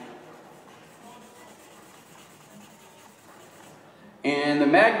magnet. And the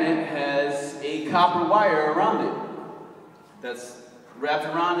magnet has a copper wire around it that's wrapped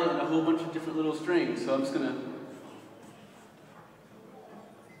around it in a whole bunch of different little strings. So I'm just going to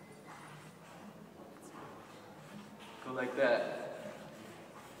go like that.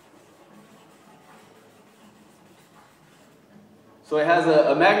 So it has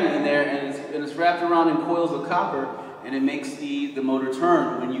a magnet in there, and it's wrapped around in coils of copper, and it makes the motor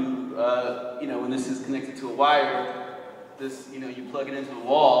turn. When you know, when this is connected to a wire, this, you know, you plug it into the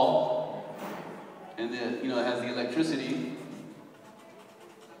wall, and then, you know, it has the electricity.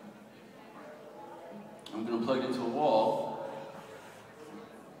 I'm going to plug it into a wall.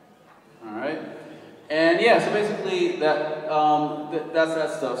 All right, and yeah, so basically that's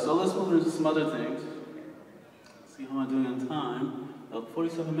that stuff. So let's move into some other things. Let's see how I'm doing on time. Oh,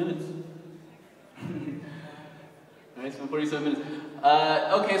 47 minutes. All right, so 47 minutes.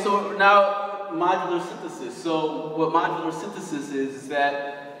 Okay, so now modular synthesis. So what modular synthesis is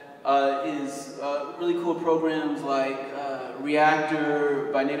that really cool programs like Reactor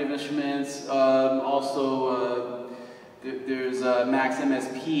by Native Instruments. Also, there's Max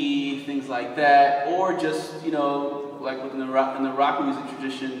MSP, things like that, or just, you know, like within the rock music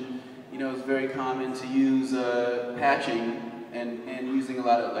tradition, you know, it's very common to use patching and using a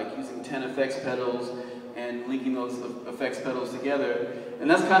lot of, like, using 10 effects pedals and linking those effects pedals together. And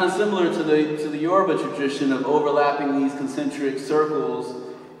that's kind of similar to the Yoruba tradition of overlapping these concentric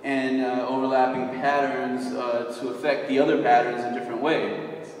circles and overlapping patterns to affect the other patterns in different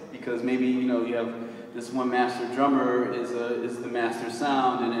ways. Because maybe, you know, you have this one master drummer is the master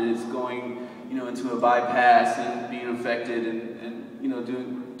sound, and then it's going, you know, into a bypass and being affected and you know,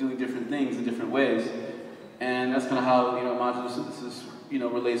 doing different things in different ways. And that's kind of how, you know, modular synthesis, you know,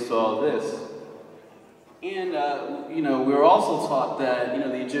 relates to all of this. And, you know, we were also taught that, you know,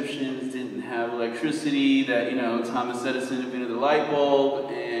 the Egyptians didn't have electricity, that, you know, Thomas Edison invented the light bulb,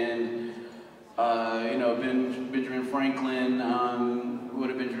 and, you know, Benjamin Franklin, what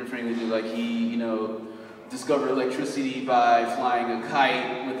did Benjamin Franklin do? Like, he, you know, discovered electricity by flying a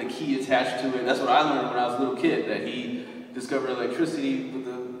kite with a key attached to it. That's what I learned when I was a little kid, that he discovered electricity with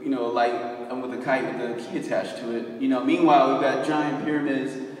a, you know, light, with a kite with a key attached to it. You know, meanwhile, we've got giant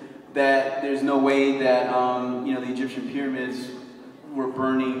pyramids that there's no way that, you know, the Egyptian pyramids were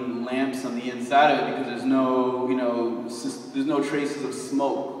burning lamps on the inside of it, because there's no, you know, there's no traces of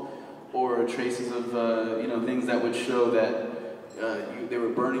smoke or traces of, you know, things that would show that they were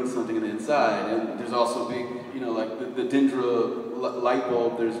burning something on the inside. And there's also big, you know, like the Dendra light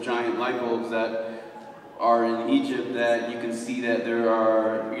bulb, there's giant light bulbs that are in Egypt that you can see that there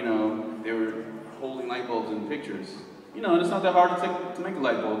are, you know, they were holding light bulbs in pictures. You know, and it's not that hard to make a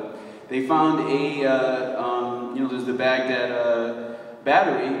light bulb. They found a, you know, there's the Baghdad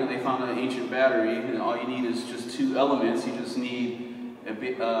battery. You know, they found an ancient battery, and all you need is just two elements. You just need a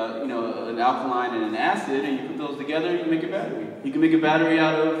bit, you know, an alkaline and an acid, and you put those together, and you make a battery. You can make a battery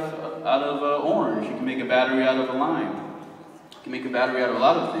out of orange. You can make a battery out of a lime. You can make a battery out of a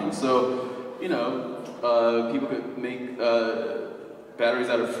lot of things. So, you know, people could make batteries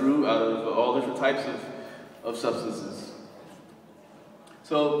out of fruit, out of all different types of substances.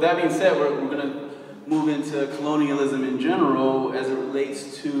 So that being said, we're going to move into colonialism in general as it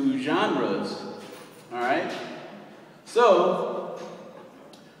relates to genres. All right? So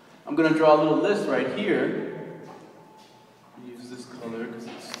I'm going to draw a little list right here. Use this color because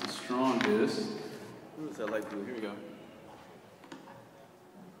it's the strongest. What is that light blue? Here we go.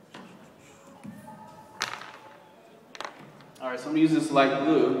 All right, so I'm going to use this light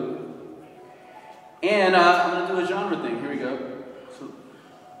blue. And I'm going to do a genre thing. Here we go.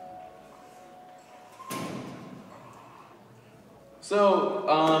 So,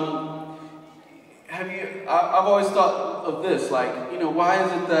 I've always thought of this, like, you know, why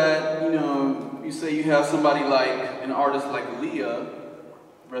is it that, you know, you say you have somebody like, an artist like Aaliyah,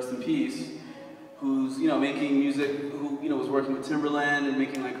 rest in peace, who's, you know, making music, who, you know, was working with Timberland and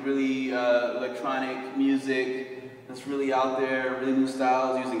making, like, really electronic music that's really out there, really new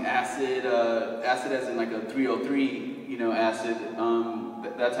styles, using acid, acid as in, like, a 303, you know, acid,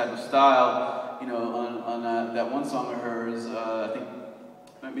 that type of style. You know, on that one song of hers, I think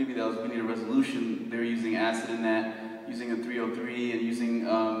maybe that was We Need a Resolution, they were using acid in that, using a 303 and using, you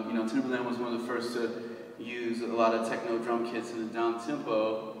know, Timbaland was one of the first to use a lot of techno drum kits in the down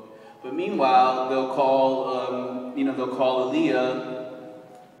tempo. But meanwhile, they'll call, you know, they'll call Aaliyah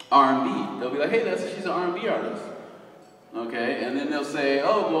R&B. They'll be like, hey, she's an R&B artist. Okay, and then they'll say,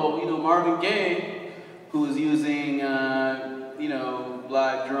 oh, well, you know, Marvin Gaye, who was using, you know,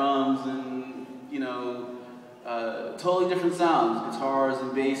 live drums and, you know, totally different sounds, guitars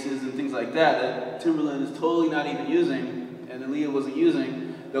and basses and things like that Timbaland is totally not even using, and Aaliyah wasn't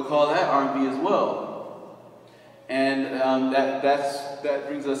using, they'll call that R&B as well. And that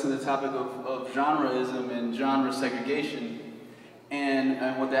brings us to the topic of genreism and genre segregation.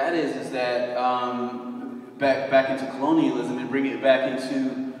 And what that is that back into colonialism and bringing it back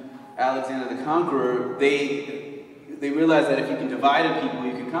into Alexander the Conqueror, they realized that if you can divide a people,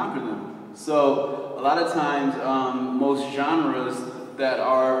 you can conquer them. So a lot of times, most genres that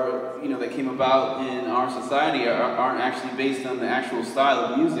are, you know, that came about in our society aren't actually based on the actual style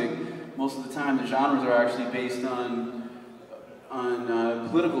of music. Most of the time, the genres are actually based on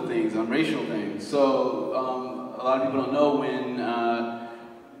political things, on racial things. So a lot of people don't know when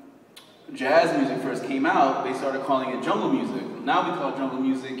jazz music first came out, they started calling it jungle music. Now we call jungle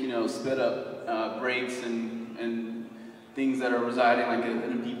music, you know, sped up breaks and things that are residing like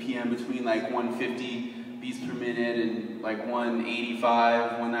in a BPM between like 150 beats per minute and like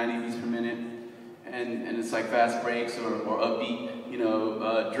 185, 190 beats per minute. And it's like fast breaks or upbeat, you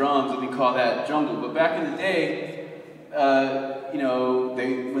know, drums, and we call that jungle. But back in the day, you know,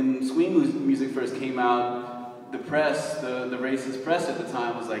 when swing music first came out, the press, the racist press at the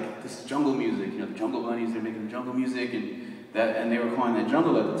time was like, this is jungle music. You know, the Jungle Bunnies, they're making jungle music, and they were calling that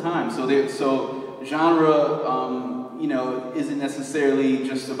jungle at the time. So genre, you know, isn't necessarily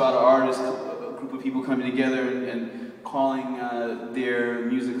just about an artist, a group of people coming together and calling their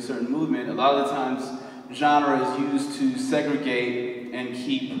music a certain movement. A lot of the times, genre is used to segregate and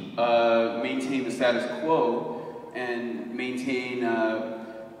keep, maintain the status quo and maintain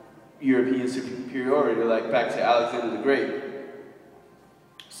European superiority, like back to Alexander the Great.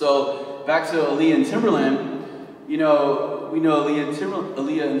 So back to Aaliyah and Timbaland, you know, we know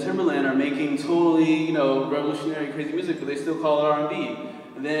Aaliyah and Timbaland are making totally, you know, revolutionary, crazy music, but they still call it R&B.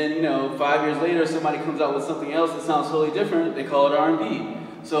 And then, you know, 5 years later, somebody comes out with something else that sounds totally different, they call it R&B.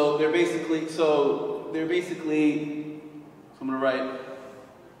 So they're basically, so I'm gonna write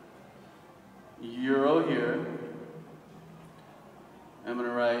Euro here. I'm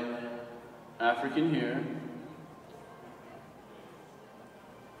gonna write African here.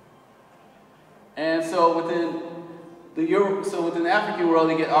 And so within the African world,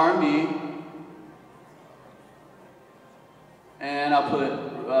 they get R&B, and I'll put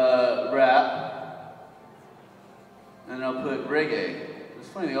rap, and I'll put reggae. It's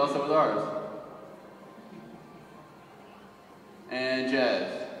funny, they all start with R's. And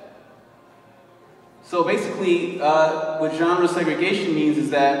jazz. So basically, what genre segregation means is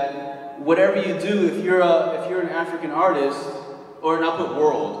that whatever you do, if you're an African artist, or I'll put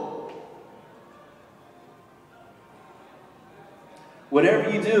world. Whatever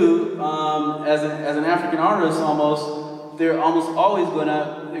you do as an African artist, they're almost always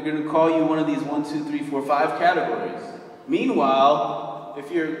gonna call you one of these 1, 2, 3, 4, 5 categories. Meanwhile,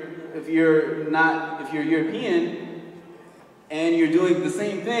 if you're European and you're doing the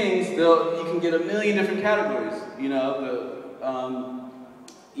same things, you can get a million different categories. You know,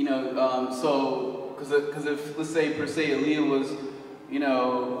 so because if let's say per se Aaliyah was, you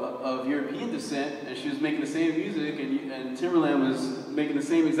know, of European descent, and she was making the same music, and Timbaland was making the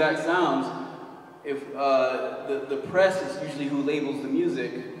same exact sounds, if the press is usually who labels the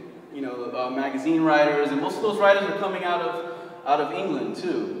music, you know, magazine writers, and most of those writers are coming out of England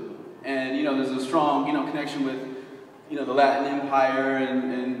too, and you know, there's a strong, you know, connection with, you know, the Latin Empire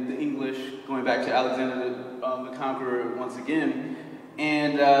and the English, going back to Alexander the Conqueror once again.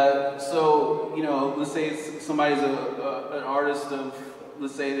 And so, you know, let's say somebody's an artist of,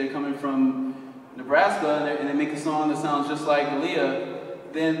 let's say they're coming from Nebraska and they make a song that sounds just like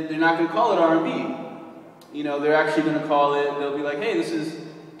Aaliyah, then they're not going to call it R&B. You know, they're actually going to call it, they'll be like, hey, this is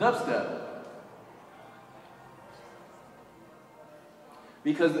dubstep.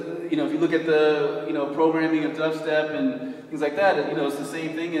 Because, you know, if you look at the, you know, programming of dubstep and things like that, you know, it's the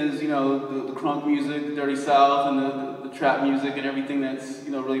same thing as, you know, the crunk music, the Dirty South, and the trap music and everything that's, you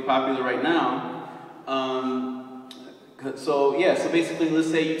know, really popular right now. So, yeah, so basically, let's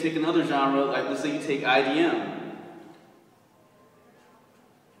say you take another genre, like let's say you take IDM.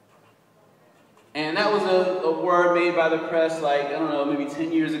 And that was a word made by the press, like, I don't know, maybe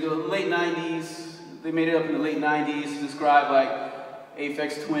 10 years ago, late 90s. They made it up in the late 90s to describe, like,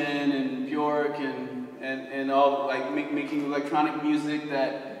 Efffects Twin and Bjork and and all like making electronic music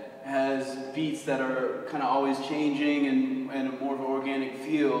that has beats that are kind of always changing and a more of an organic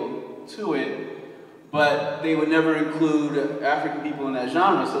feel to it. But they would never include African people in that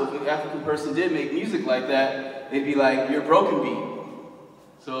genre. So if an African person did make music like that, they'd be like, "You're broken beat."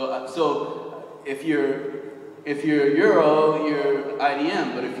 So if you're Euro, you're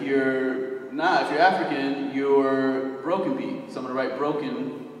IDM. But if you're not, if you're African, you're broken beat. So I'm gonna write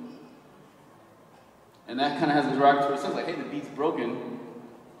broken, and that kind of has a derogatory sense, like, "Hey, the beat's broken."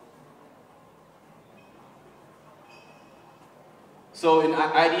 So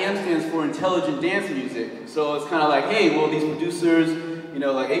IDM stands for intelligent dance music. So it's kind of like, hey, well, these producers, you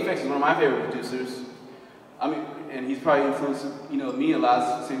know, like Efffects is one of my favorite producers. I mean, and he's probably influenced, you know, me a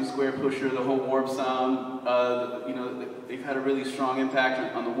lot. Same Square Pusher, the whole Warp sound. You know, they've had a really strong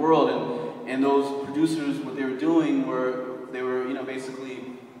impact on the world. And those producers, what they were doing they were, you know,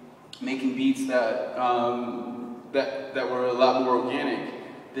 basically making beats that that were a lot more organic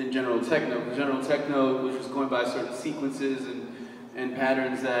than general techno. General techno was just going by certain sequences and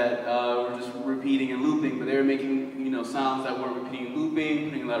patterns that were just repeating and looping, but they were making, you know, sounds that weren't repeating and looping,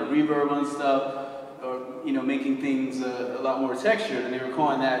 putting a lot of reverb on stuff, or, you know, making things a lot more textured, and they were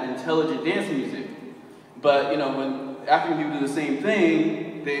calling that intelligent dance music. But, you know, when African people do the same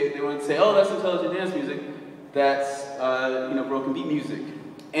thing, they would say, "Oh, that's intelligent dance music, that's, you know, broken beat music."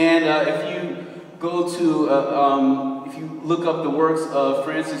 And if you go to, if you look up the works of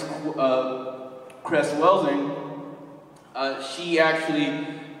Frances Cress Welsing, she actually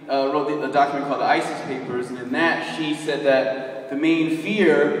wrote a document called the ISIS Papers, and in that she said that the main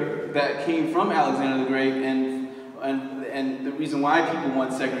fear that came from Alexander the Great and the reason why people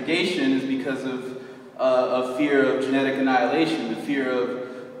want segregation is because of fear of genetic annihilation, the fear of,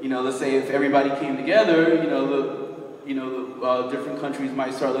 you know, let's say if everybody came together, you know, different countries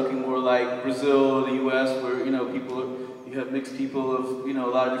might start looking more like Brazil or the U.S., where, you know, you have mixed people of, you know,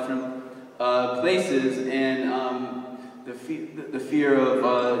 a lot of different places, and the fear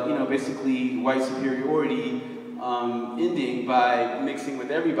of, you know, basically white superiority ending by mixing with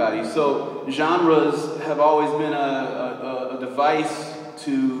everybody. So genres have always been a device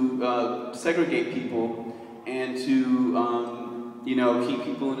to segregate people and to, you know, keep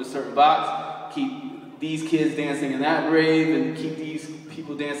people in a certain box, keep these kids dancing in that rave and keep these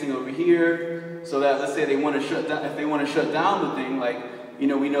people dancing over here, so that, let's say they want to shut down, if they want to shut down the thing, like, you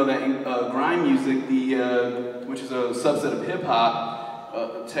know, we know that in grime music, which is a subset of hip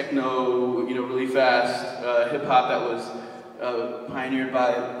hop, techno, you know, really fast hip hop that was pioneered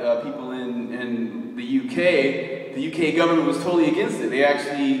by people in the UK. The UK government was totally against it. They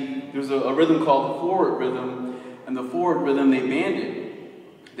actually, there was a rhythm called the forward rhythm, and the forward rhythm, they banned it.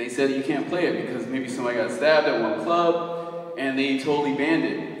 They said you can't play it because maybe somebody got stabbed at one club, and they totally banned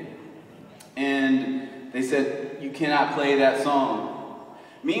it. And they said you cannot play that song.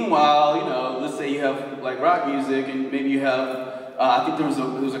 Meanwhile, you know, let's say you have like rock music, and maybe you have, I think there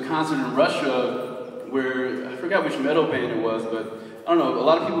was a concert in Russia where, I forgot which metal band it was, but I don't know, a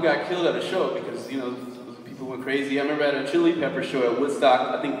lot of people got killed at a show because, you know, people went crazy. I remember at a Chili Pepper show at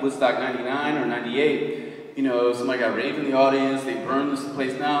Woodstock, I think Woodstock 99 or 98, you know, somebody got raped in the audience, they burned this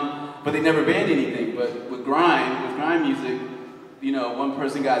place down, but they never banned anything. But with grime music, you know, one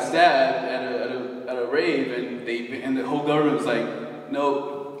person got stabbed at a rave, and the whole government was like,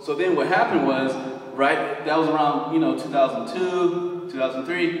 no. So then what happened was, right, that was around, you know, 2002,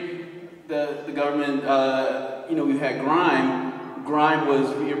 2003, the government, you know, we had grime was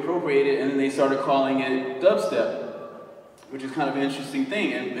reappropriated, and then they started calling it dubstep, which is kind of an interesting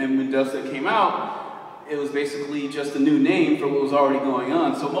thing. And when dubstep came out, it was basically just a new name for what was already going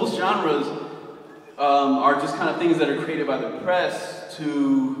on. So most genres are just kind of things that are created by the press to,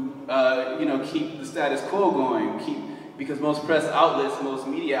 you know, keep the status quo going, because most press outlets, most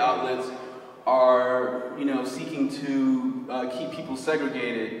media outlets are, you know, seeking to keep people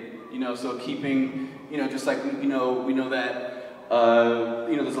segregated, you know, so keeping, you know, just like, you know, we know that,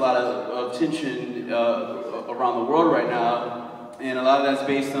 you know, there's a lot of tension around the world right now, and a lot of that's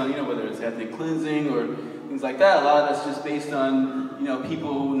based on, you know, whether it's ethnic cleansing or things like that, a lot of that's just based on, you know,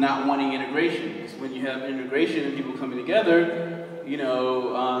 people not wanting integration. Because when you have integration and people coming together, you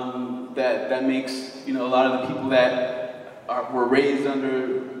know, that makes, you know, a lot of the people that were raised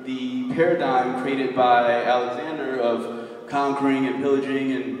under the paradigm created by Alexander of conquering and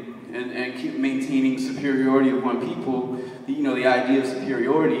pillaging and keep maintaining superiority of one people, you know, the idea of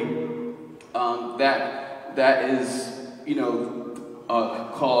superiority, that is, you know,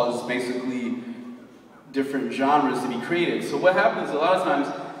 cause basically different genres to be created. So what happens a lot of times,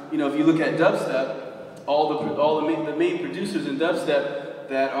 you know, if you look at dubstep, all the main producers in dubstep,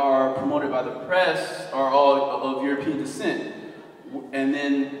 that are promoted by the press are all of European descent. And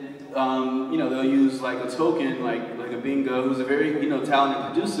then, you know, they'll use like a token, like a Bingo, who's a very, you know, talented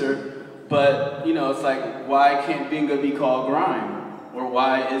producer, but, you know, it's like, why can't Bingo be called grime? Or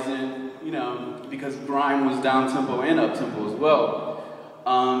why isn't, you know, because grime was down-tempo and up-tempo as well.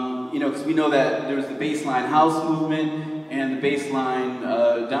 You know, because we know that there's the baseline house movement and the baseline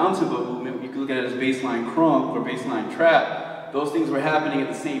down-tempo movement. You can look at it as baseline crunk or baseline trap. Those things were happening at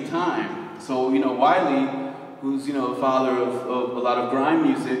the same time. So, you know, Wiley, who's, you know, the father of a lot of grime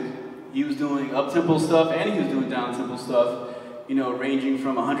music, he was doing up-tempo stuff and he was doing down-tempo stuff, you know, ranging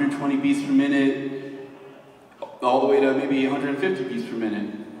from 120 beats per minute all the way to maybe 150 beats per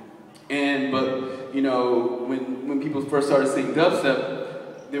minute. But, you know, when people first started saying dubstep,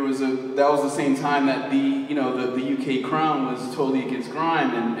 that was the same time that the UK Crown was totally against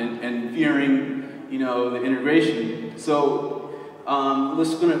grime and fearing, you know, the integration. So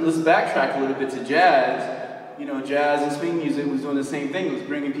let's backtrack a little bit to jazz. You know, jazz and swing music was doing the same thing. It was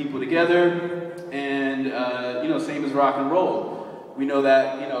bringing people together, and you know, same as rock and roll. We know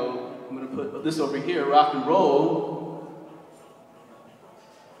that, you know, I'm going to put this over here. Rock and roll.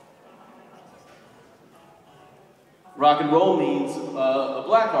 Rock and roll means a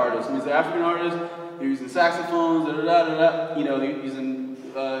black artist. It means an African artist. They're using saxophones, you know, they're using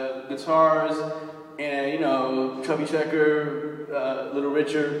guitars, and, you know, Chubby Checker, Little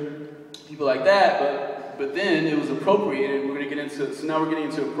Richard, people like that. But then it was appropriated. We're going to get into, so now we're getting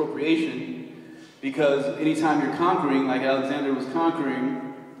into appropriation, because anytime you're conquering, like Alexander was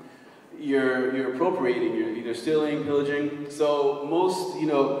conquering, you're appropriating, you're either stealing, pillaging. So most, you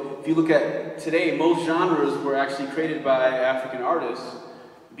know, if you look at today, most genres were actually created by African artists,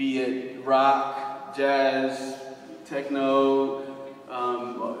 be it rock, jazz, techno,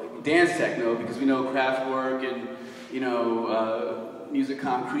 dance techno, because we know Kraftwerk and, you know, Musique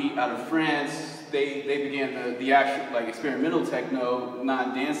Concrete out of France, they began the actual, like, experimental techno,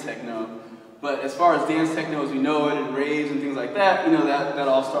 not dance techno. But as far as dance techno as we know it, and raves and things like that, you know, that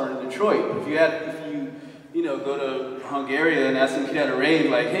all started in Detroit. If you know, go to Hungary and ask them if you had a rave,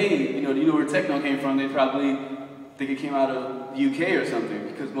 like, hey, you know, do you know where techno came from? They'd probably think it came out of the UK or something,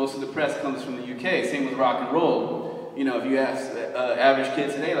 because most of the press comes from the UK. Same with rock and roll. You know, if you ask average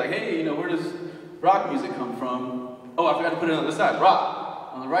kids today, like, hey, you know, where does rock music come from? Oh, I forgot to put it on the side.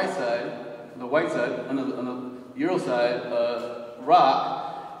 Rock on the right side, on the white side, on the Euro side, rock.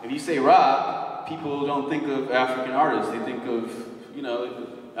 If you say rock, people don't think of African artists. They think of, you know,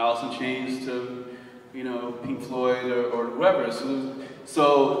 Alice in Chains to, you know, Pink Floyd or whoever.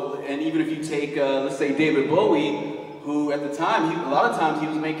 So, and even if you take, let's say David Bowie, who at the time, a lot of times he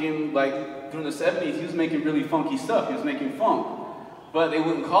was making, like, during the 70s, he was making really funky stuff. He was making funk. But they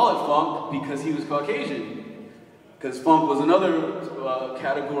wouldn't call it funk because he was Caucasian. Because funk was another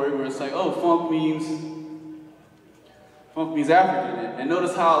category where it's like, oh, funk means African. And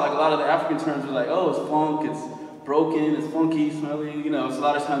notice how, like, a lot of the African terms are like, oh, it's funk, it's broken, it's funky, smelly, you know, it's a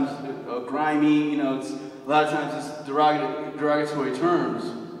lot of times grimy, you know, it's a lot of times it's derogatory terms.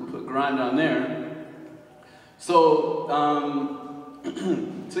 We'll put grime down there. So,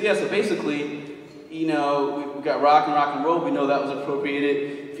 so basically, you know, we got rock and roll, we know that was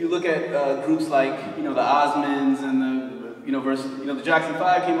appropriated. If you look at groups like, you know, the Osmonds and the, you know, the Jackson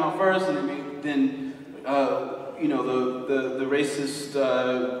 5 came out first, and then you know, the racist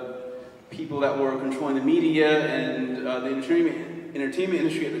people that were controlling the media and the entertainment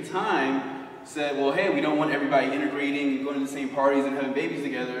industry at the time said, well, hey, we don't want everybody integrating and going to the same parties and having babies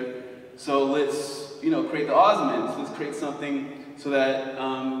together, so let's, you know, create the Osmonds. Let's create something so that,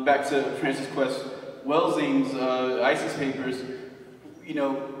 back to Francis Quest Welsing's ISIS papers, you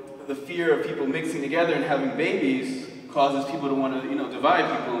know, the fear of people mixing together and having babies causes people to want to, you know, divide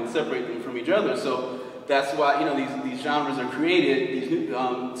people and separate them from each other. So that's why, you know, these genres are created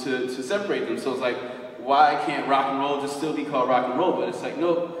to separate them. So it's like, why can't rock and roll just still be called rock and roll? But it's like,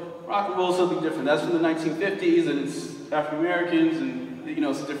 no, rock and roll is something different. That's from the 1950s, and it's African Americans, and, you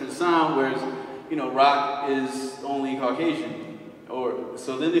know, it's a different sound. Whereas, you know, rock is only Caucasian. Or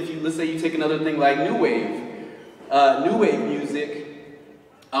so then, let's say you take another thing like new wave music.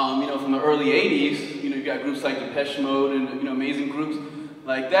 You know, from the early 80s, you know, you got groups like Depeche Mode and, you know, amazing groups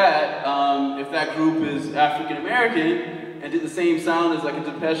like that. If that group is African American and did the same sound as like a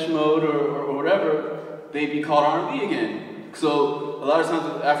Depeche Mode or whatever, they'd be called R&B again. So a lot of times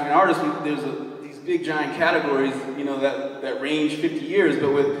with African artists, there's these big giant categories, you know, that range 50 years,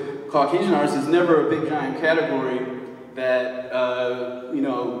 but with Caucasian artists, there's never a big giant category that, you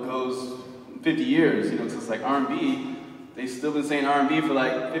know, goes 50 years, you know, because it's like R&B. They've still been saying R&B for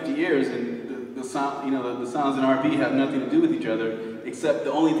like 50 years, and the sound, the sounds in R&B have nothing to do with each other, except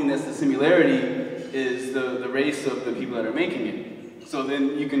the only thing that's the similarity is the race of the people that are making it. So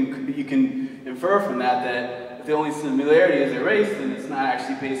then you can infer from that if the only similarity is their race, then it's not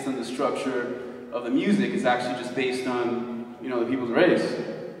actually based on the structure of the music. It's actually just based on the people's race.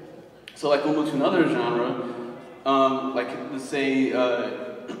 So like we'll move to another genre, like let's say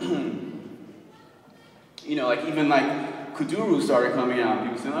like even like Kuduro started coming out.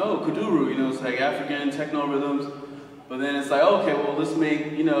 People saying, oh, Kuduro, it's like African techno rhythms. But then it's like, okay, well, let's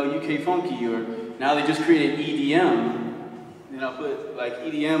make, UK funky, or now they just created EDM. And I'll put like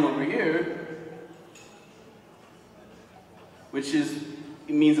EDM over here, which it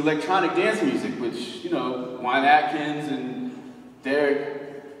means electronic dance music, which, Wayne Atkins and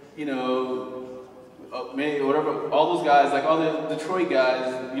Derek, whatever, all those guys, like all the Detroit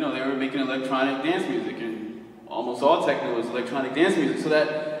guys, they were making electronic dance music, and almost all techno is electronic dance music. So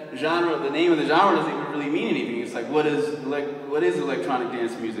that genre, the name of the genre doesn't even really mean anything. It's like, what is electronic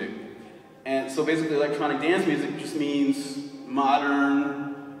dance music? And so basically electronic dance music just means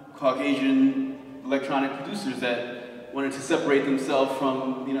modern Caucasian electronic producers that wanted to separate themselves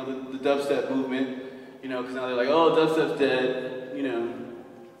from, the dubstep movement, because now they're like, oh, dubstep's dead,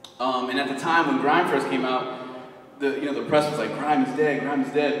 and at the time when grime first came out, the press was like, grime is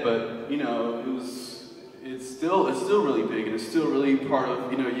dead, but, it's still really big, and it's still really part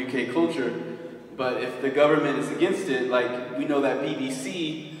of, UK culture. But if the government is against it, like, we know that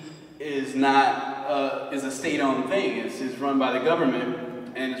BBC is not, is a state-owned thing. It's run by the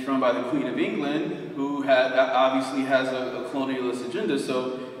government, and it's run by the Queen of England, who obviously has a colonialist agenda.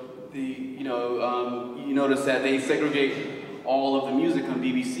 So you notice that they segregate all of the music on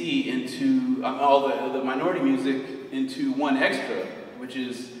BBC into, all the minority music into one extra, which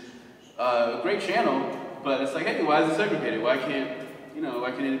is a great channel, but it's like, hey, why is it segregated? Why can't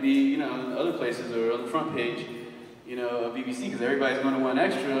it be, in other places or on the front page, of BBC, because everybody's going to one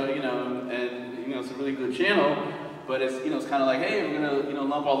extra, and, it's a really good channel, but it's, it's kind of like, hey, we're going to,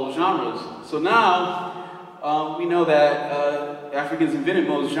 lump all those genres. So now, we know that Africans invented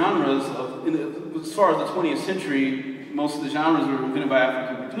most genres, as far as the 20th century, most of the genres were invented by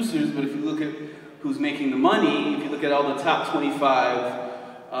African producers, but if you look at who's making the money, if you look at all the top 25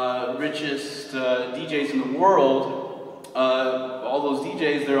 richest DJs in the world, all those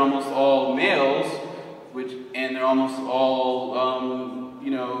DJs, they're almost all males, and they're almost all,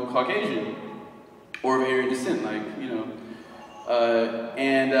 Caucasian, or of Aryan descent, like,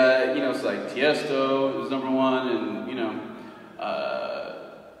 it's like Tiesto is #1, and,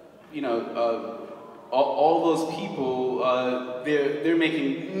 all those people, they're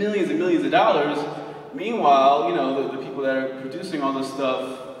making millions and millions of dollars. Meanwhile, the people that are producing all this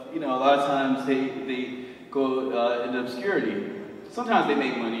stuff, a lot of times they go into obscurity. Sometimes they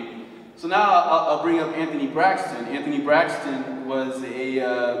make money. So now I'll bring up Anthony Braxton. Anthony Braxton was he's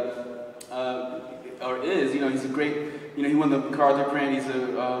a great, he won the MacArthur Grant. He's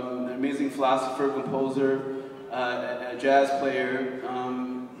an amazing philosopher, composer, a jazz player,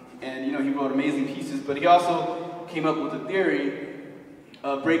 and he wrote amazing pieces. But he also came up with a theory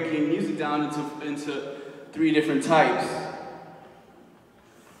of breaking music down into 3 different types.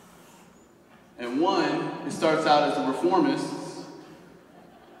 And one, it starts out as the reformists.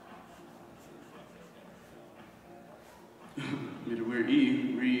 Made a weird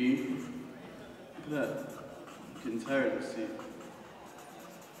E. Look at that. I'm getting tired of seeing.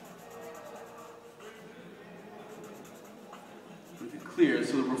 Make it clear.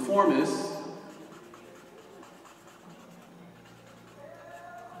 So the reformists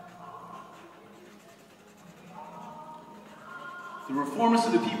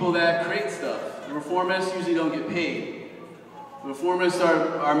are the people that create stuff. The reformists usually don't get paid. The reformists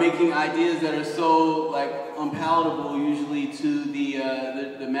are making ideas that are so like unpalatable usually to the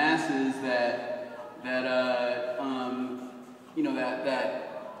masses that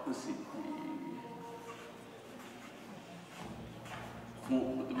let's see.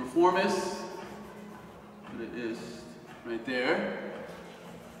 The reformists, what it is right there.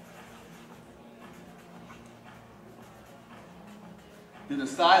 Then the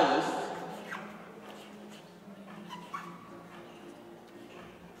stylists.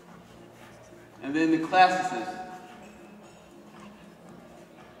 And then the classicists.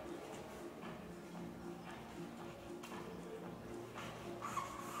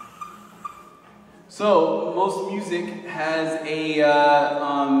 So most music has a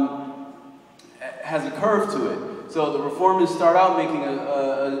curve to it. So the reformists start out making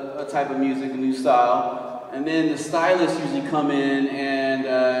a type of music, a new style, and then the stylists usually come in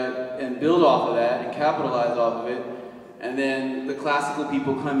and build off of that and capitalize off of it, and then the classical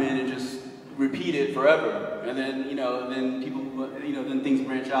people come in and just repeat it forever, and then then people then things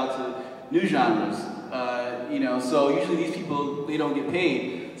branch out to new genres. So usually these people, they don't get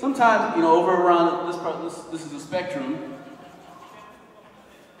paid. Sometimes over around this part, this is the spectrum,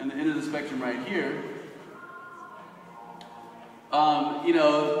 and the end of the spectrum right here.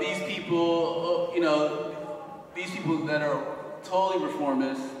 These people that are totally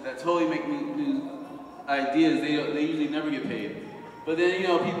reformists, that totally make new ideas, they usually never get paid. But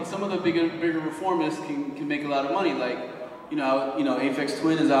then some of the bigger reformists can make a lot of money. Like Efffects'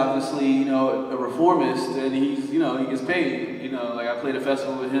 twin is obviously a reformist, and he gets paid. Like I played a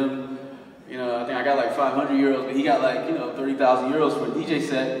festival with him. I think I got like 500 euros, but he got like 30,000 euros for a DJ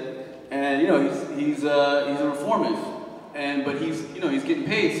set, and he's a reformist, but he's getting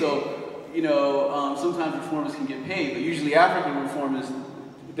paid. So sometimes reformists can get paid, but usually African reformists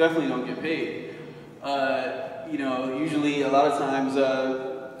definitely don't get paid. Usually a lot of times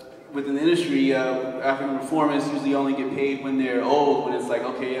within the industry, African reformists usually only get paid when they're old, when it's like,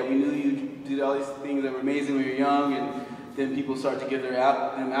 okay, yeah, we knew you did all these things that were amazing when you were young, and then people start to give them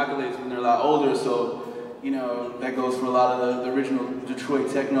accolades when they're a lot older. So, that goes for a lot of the original Detroit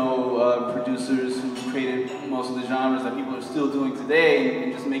techno producers who created most of the genres that people are still doing today,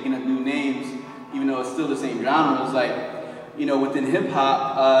 and just making up new names, even though it's still the same genre. It's like, within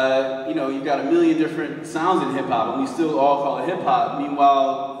hip-hop, you've got a million different sounds in hip-hop, and we still all call it hip-hop.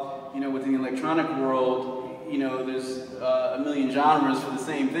 Meanwhile, within the electronic world, there's a million genres for the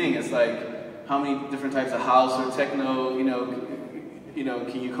same thing. It's like, how many different types of house or techno,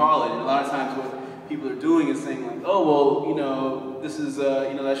 can you call it? And a lot of times what people are doing is saying like, oh, well, this is,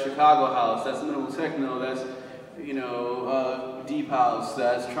 that's Chicago house, that's minimal techno, that's, deep house,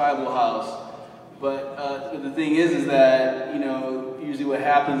 that's tribal house. But the thing is that, usually what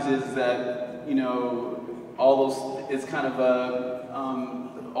happens is that, all those, it's kind of,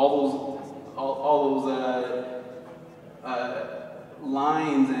 all those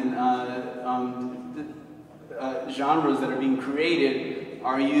lines and genres that are being created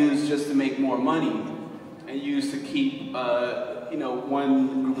are used just to make more money and used to keep,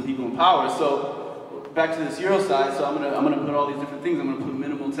 one group of people in power. So back to this Euro side, so I'm gonna put all these different things. I'm gonna put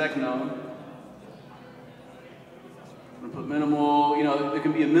minimal techno. I'm gonna put minimal, there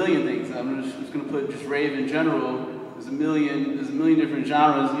can be a million things. I'm just gonna put just rave in general. There's a million different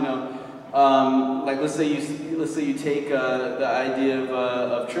genres. Like let's say you take the idea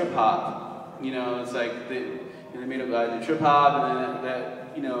of trip hop. It's like they made up the idea of trip hop, and then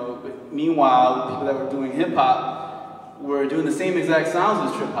but meanwhile, people that were doing hip hop were doing the same exact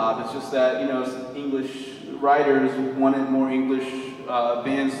sounds as trip hop. It's just that English writers wanted more English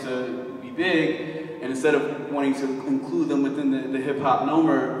bands to be big. And instead of wanting to include them within the hip-hop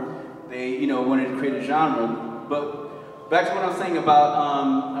nomer, they, wanted to create a genre. But back to what I was saying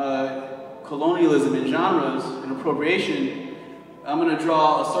about colonialism and genres and appropriation, I'm going to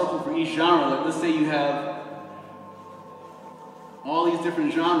draw a circle for each genre. Like, let's say you have all these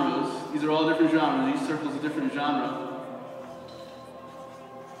different genres. These are all different genres. These circles are different genres.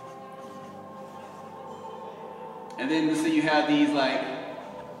 And then let's say you have these, like,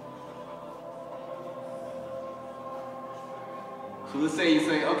 so let's say you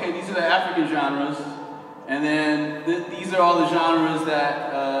say, okay, these are the African genres, and then these are all the genres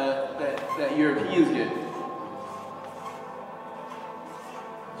that Europeans get.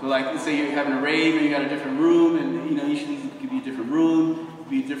 So like, let's say you're having a rave and you got a different room, and usually it could be a different room, it could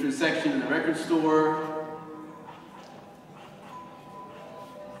be a different section in the record store.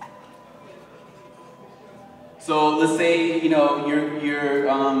 So let's say you're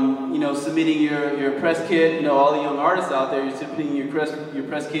submitting your press kit. All the young artists out there, you're submitting your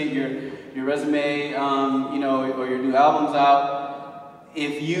press kit, your resume, or your new albums out.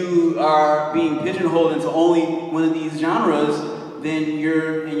 If you are being pigeonholed into only one of these genres, then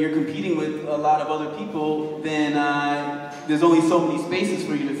you're competing with a lot of other people. Then there's only so many spaces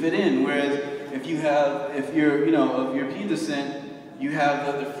for you to fit in. Whereas if you're of European descent, you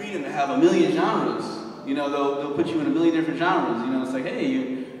have the freedom to have a million genres. They'll put you in a million different genres. It's like,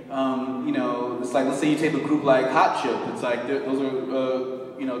 hey, it's like, let's say you take a group like Hot Chip. It's like, those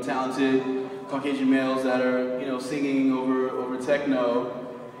are, talented Caucasian males that are, singing over techno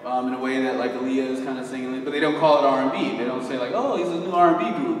in a way that, like, Aaliyah is kind of singing, but they don't call it R&B. They don't say, like, oh, he's a new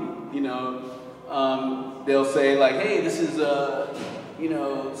R&B group, They'll say, like, hey, this is,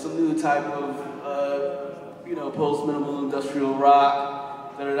 some new type of, post-minimal industrial rock,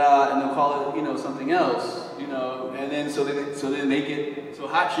 and they'll call it, something else, and then so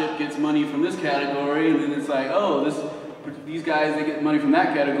Hot Chip gets money from this category, and then it's like, oh, these guys, they get money from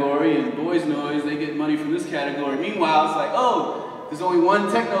that category, and Boys Noise, they get money from this category. Meanwhile, it's like, oh, there's only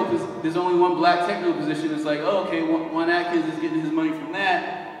one black techno position. It's like, oh, okay, one Atkins is getting his money from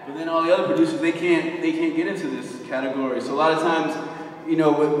that, but then all the other producers, they can't get into this category. So a lot of times, you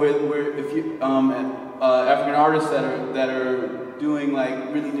know, if you African artists that are doing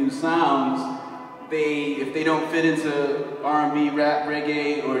like really new sounds, if they don't fit into R&B, rap,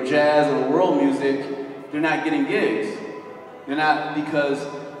 reggae, or jazz or world music, they're not getting gigs. They're not, because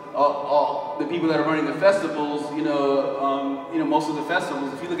all the people that are running the festivals, you know, most of the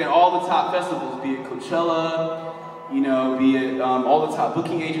festivals, if you look at all the top festivals, be it Coachella, you know, be it all the top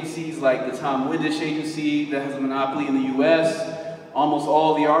booking agencies like the Tom Windish agency that has a monopoly in the US, almost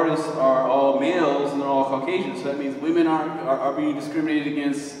all the artists are all males and they're all Caucasian. So that means women are being discriminated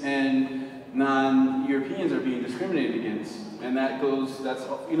against and non-Europeans are being discriminated against. And that's,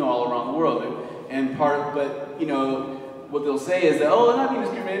 you know, all around the world. But, you know, what they'll say is that, oh, they're not being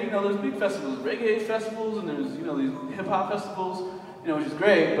discriminated. You know, there's big festivals, reggae festivals, and there's, you know, these hip-hop festivals, you know, which is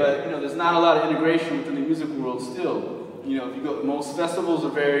great, but, you know, there's not a lot of integration within the music world still. You know, if you go, most festivals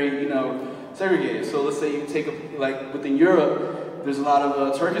are very, you know, segregated. So let's say you take, like, within Europe, there's a lot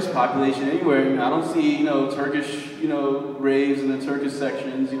of Turkish population anywhere. You know, I don't see, you know, Turkish, you know, raves in the Turkish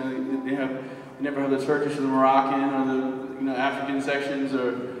sections. You know, they never have the Turkish or the Moroccan or the, you know, African sections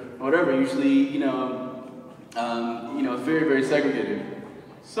or whatever. Usually, you know, it's very, very segregated.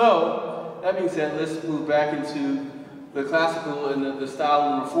 So, that being said, let's move back into the classical and the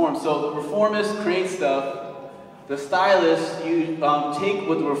style and the reform. So the reformists create stuff. The stylists, take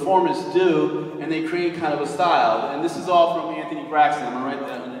what the reformists do, and they create kind of a style. And this is all from Anthony Braxton. I'm going to write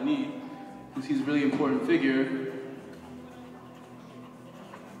that underneath, because he's a really important figure.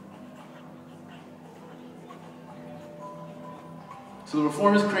 So the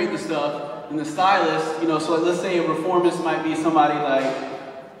reformists create the stuff, and the stylists, you know, so let's say a reformist might be somebody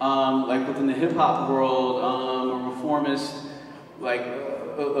like within the hip-hop world, a reformist, like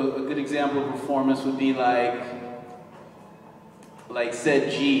a good example of reformist would be like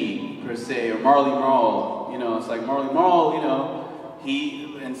Said G, per se, or Marley Marl. You know, it's like Marley Marl, you know,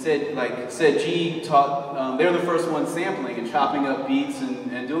 Said G taught, they're the first ones sampling and chopping up beats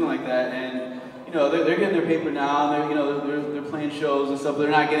and doing like that, and you know, they're getting their paper now, and they're playing shows and stuff, but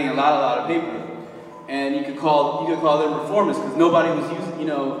they're not getting a lot of paper. And you could call them reformists, because nobody was using, you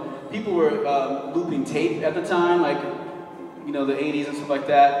know, people were looping tape at the time, like, you know, the 80s and stuff like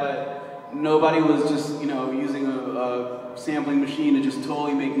that, but nobody was just, you know, using a sampling machine to just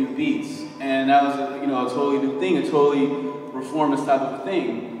totally make new beats. And that was a totally new thing, a totally reformist type of a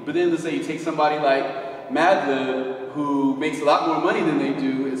thing. But then let's say you take somebody like Madlib, who makes a lot more money than they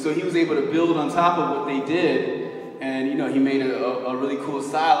do, and so he was able to build on top of what they did, and you know, he made a really cool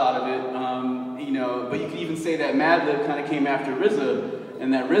style out of it. You know, but you could even say that Madlib kind of came after RZA,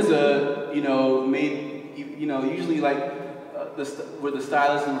 and that RZA, you know, made, you know, usually like where the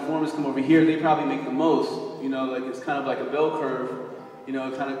stylists and reformers come over here, they probably make the most. You know, like it's kind of like a bell curve. You know,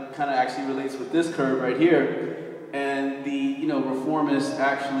 it kind of actually relates with this curve right here. And the, you know, reformists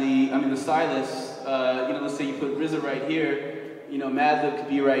actually, I mean the stylists, you know, let's say you put RZA right here, you know, Madlib could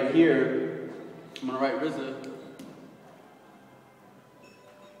be right here. I'm gonna write RZA.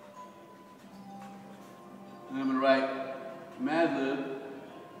 And I'm gonna write Madlib.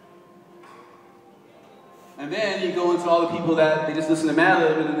 And then you go into all the people that they just listen to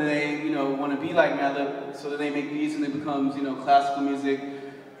Madlib, and then they, you know, want to be like Madlib, so then they make beats and it becomes, you know, classical music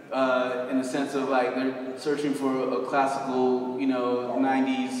in the sense of like they're searching for a classical, you know,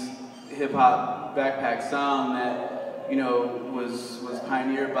 90s hip-hop backpack sound that, you know, was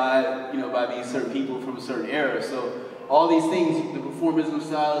pioneered by, you know, by these certain people from a certain era. So all these things, the reformism,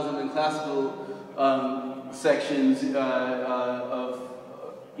 stylism, and classical sections of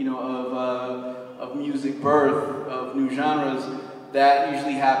music birth, of new genres, that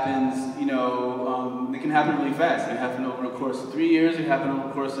usually happens, you know, it can happen really fast. It can happen over a course of 3 years, it can happen over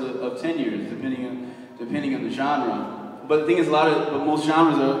a course of 10 years, depending on the genre. But the thing is, most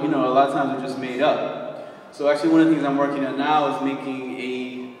genres are, you know, a lot of times are just made up. So actually one of the things I'm working on now is making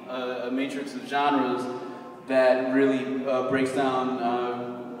a matrix of genres that really breaks down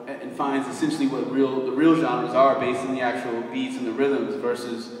and finds essentially what the real genres are based on the actual beats and the rhythms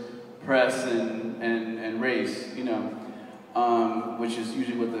versus press and race, you know, which is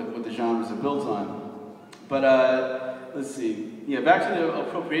usually what the genres are built on. But let's see. Yeah, back to the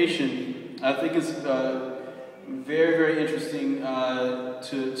appropriation. I think it's very, very interesting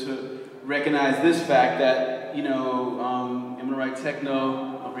to recognize this fact that, you know, I'm going to write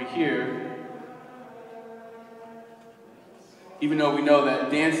techno over here. Even though we know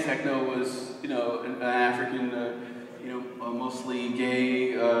that dance techno was, you know, an African, you know, mostly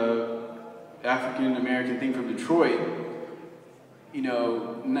gay African American thing from Detroit, you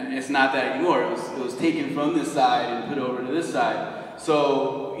know, it's not that anymore. It was taken from this side and put over to this side.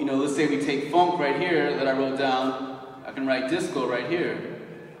 So, you know, let's say we take funk right here that I wrote down, I can write disco right here.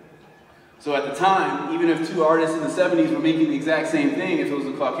 So at the time, even if two artists in the 70s were making the exact same thing, if it was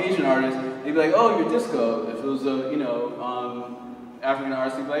a Caucasian artist, they'd be like, oh, you're disco. If it was a, you know, African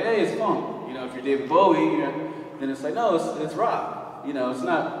artist, they'd be like, hey, it's funk. You know, if you're David Bowie, then it's like, no, it's rock. You know, it's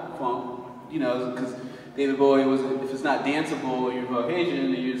not funk. You know, because David Bowie was, if it's not danceable or you're Caucasian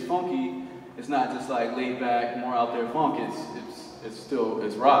and you're just funky, it's not just like laid back, more out there funk.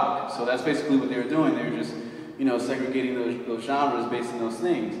 It's rock. So that's basically what they were doing. They were just, you know, segregating those genres based on those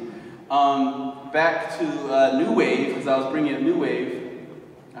things. Back to New Wave, because I was bringing up New Wave.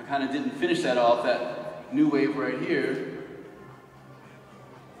 I kind of didn't finish that off, that New Wave right here.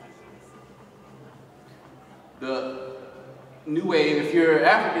 The New Wave, if you're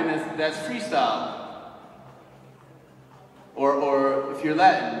African, that's freestyle. Or if you're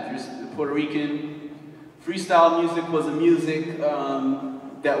Latin, if you're Puerto Rican, freestyle music was a music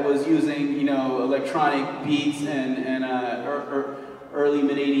that was using, you know, electronic beats and early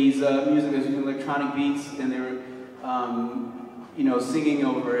mid-80s music was using electronic beats, and they were, you know, singing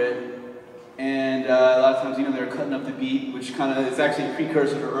over it. And a lot of times, you know, they were cutting up the beat, which kind of is actually a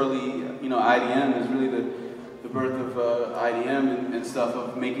precursor to early, you know, IDM. Is really the birth of IDM and stuff,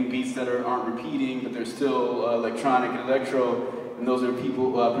 of making beats that aren't repeating, but they're still electronic and electro. And those are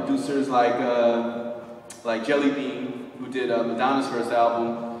people, producers like Jelly Bean, who did Madonna's first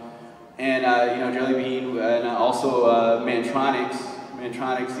album, and you know, Jelly Bean, and also Mantronics.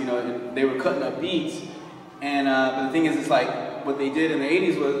 Mantronics, you know, and they were cutting up beats. And but the thing is, it's like what they did in the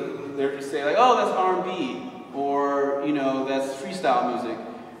 80s was they're just saying like, oh, that's R&B, or you know, that's freestyle music.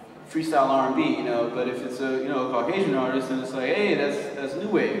 Freestyle R&B, you know, but if it's a, you know, a Caucasian artist, then it's like, hey, that's New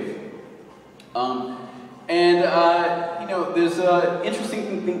Wave. You know, there's an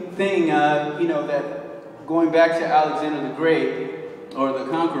interesting thing, you know, that going back to Alexander the Great, or the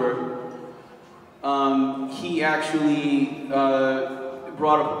Conqueror, he actually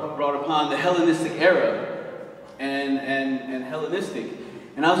brought upon the Hellenistic era, and Hellenistic.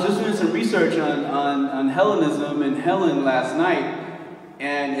 And I was just doing some research on Hellenism and Helen last night,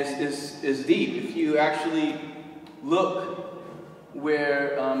 and it's deep. If you actually look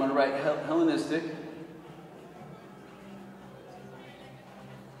where, I'm going to write Hellenistic.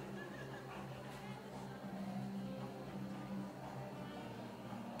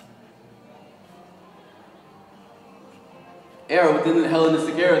 Era, within the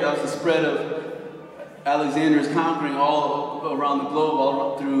Hellenistic era, that was the spread of Alexander's conquering all around the globe,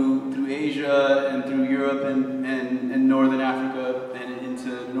 all through Asia and through Europe and northern Africa and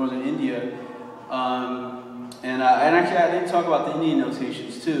into northern India. And actually, I didn't talk about the Indian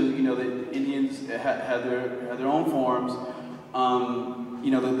notations too. You know, the Indians had their own forms. You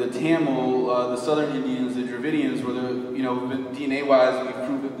know, the Tamil, the Southern Indians, the Dravidians were the, you know, DNA-wise,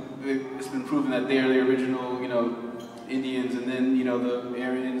 it's been proven that they are the original, you know, Indians, and then, you know, the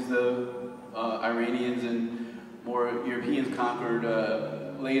Aryans, the Iranians, and more Europeans conquered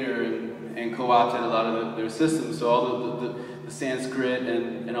later and co-opted a lot of their systems. So all the Sanskrit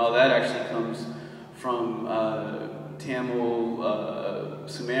and all that actually comes from Tamil,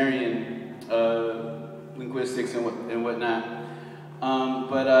 Sumerian linguistics and whatnot.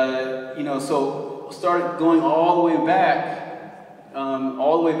 You know, so started going all the way back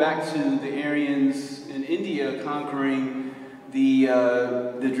to the Aryans in India conquering the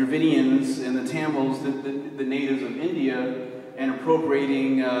Dravidians and the Tamils, the natives of India, and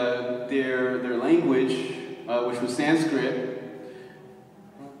appropriating their language, which was Sanskrit.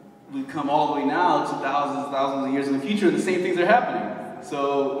 We come all the way now to thousands of years in the future, the same things are happening.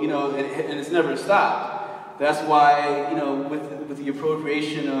 So, you know, and it's never stopped. That's why, you know, with the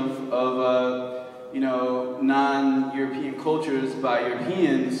appropriation of you know, non-European cultures by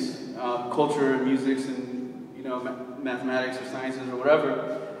Europeans, culture, musics, and, you know, mathematics or sciences or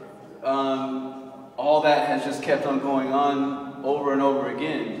whatever, all that has just kept on going on over and over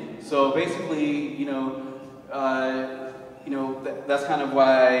again. So basically, you know, that's kind of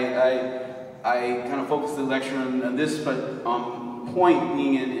why I kind of focused the lecture on this point,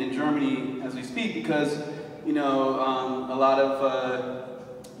 being in Germany as we speak, because, you know, a lot of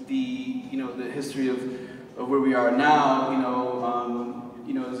the history of where we are now,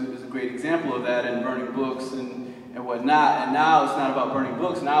 is a great example of that, and burning books and whatnot. And now it's not about burning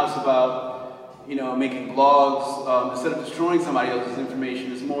books. Now it's about, you know, making blogs. Instead of destroying somebody else's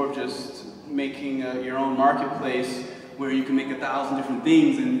information, it's more of just making your own marketplace where you can make 1,000 different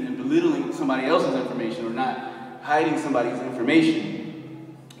things and belittling somebody else's information, or not hiding somebody's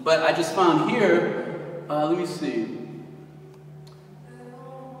information. But I just found here, let me see.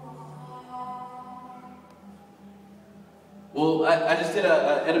 Well, I just did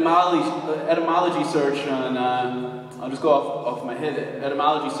a etymology search on, I'll just go off my head,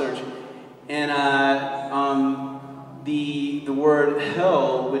 etymology search, and the word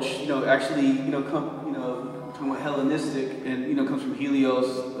hell, which actually talking about Hellenistic, and comes from Helios,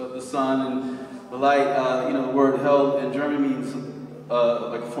 the sun, and the light. The word hell in German means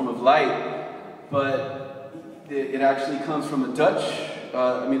like a form of light, but it actually comes from a Dutch.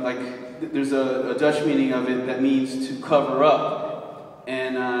 There's a Dutch meaning of it that means to cover up.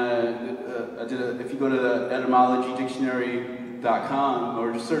 And if you go to the etymologydictionary.com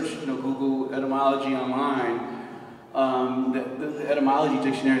or just search Google etymology online, the etymology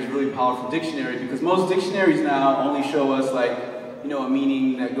dictionary is a really powerful dictionary, because most dictionaries now only show us a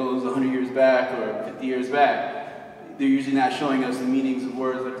meaning that goes 100 years back or 50 years back. They're usually not showing us the meanings of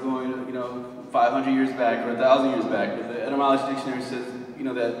words that are going 500 years back or 1,000 years back. But the etymology dictionary says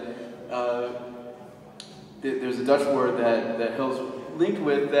that there's a Dutch word that hell's linked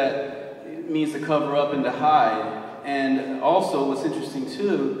with that means to cover up and to hide. And also what's interesting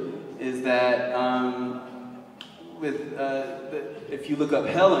too is that if you look up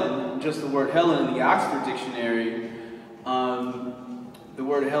Helen, just the word Helen in the Oxford Dictionary, the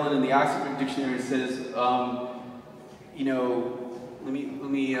word Helen in the Oxford Dictionary says, let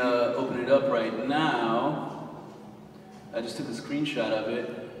me open it up right now. I just took a screenshot of it.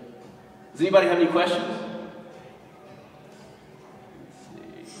 Does anybody have any questions?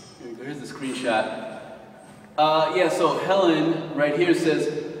 Let's see. Here we go. Here's the screenshot. Yeah, so Helen right here says,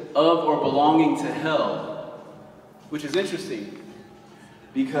 of or belonging to hell, which is interesting,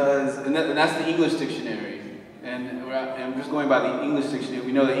 because, and that's the English dictionary. And I'm just going by the English dictionary.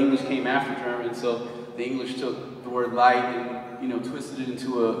 We know that English came after German, so the English took the word light and twisted it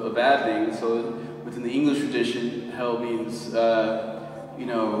into a bad thing. So within the English tradition, hell means a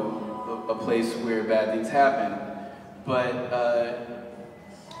place where bad things happen. But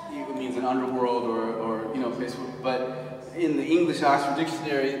it means an underworld or a place where. But in the English Oxford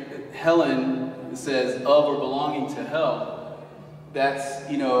Dictionary, Helen says of or belonging to hell. That's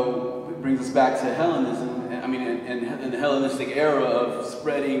brings us back to Hellenism. I mean, in the Hellenistic era of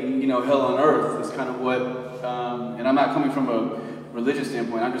spreading, hell on earth is kind of what, and I'm not coming from a religious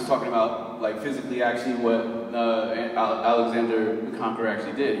standpoint, I'm just talking about, physically actually what Alexander the Conqueror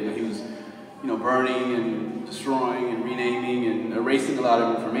actually did. He was, burning and destroying and renaming and erasing a lot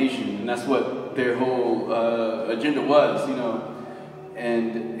of information, and that's what their whole agenda was,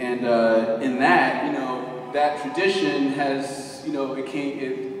 and in that, that tradition has,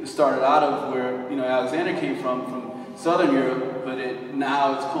 it started out of where, Alexander came from Southern Europe, but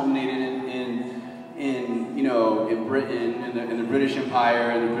now it's culminated in Britain, in the British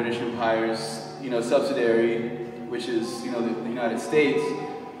Empire, and the British Empire's, subsidiary, which is, the United States,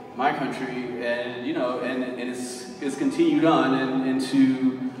 my country, and, and it's continued on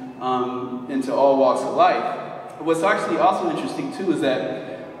into all walks of life. What's actually also interesting too is that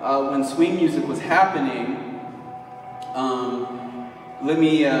when swing music was happening, let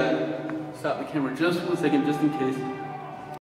me stop the camera just 1 second, just in case.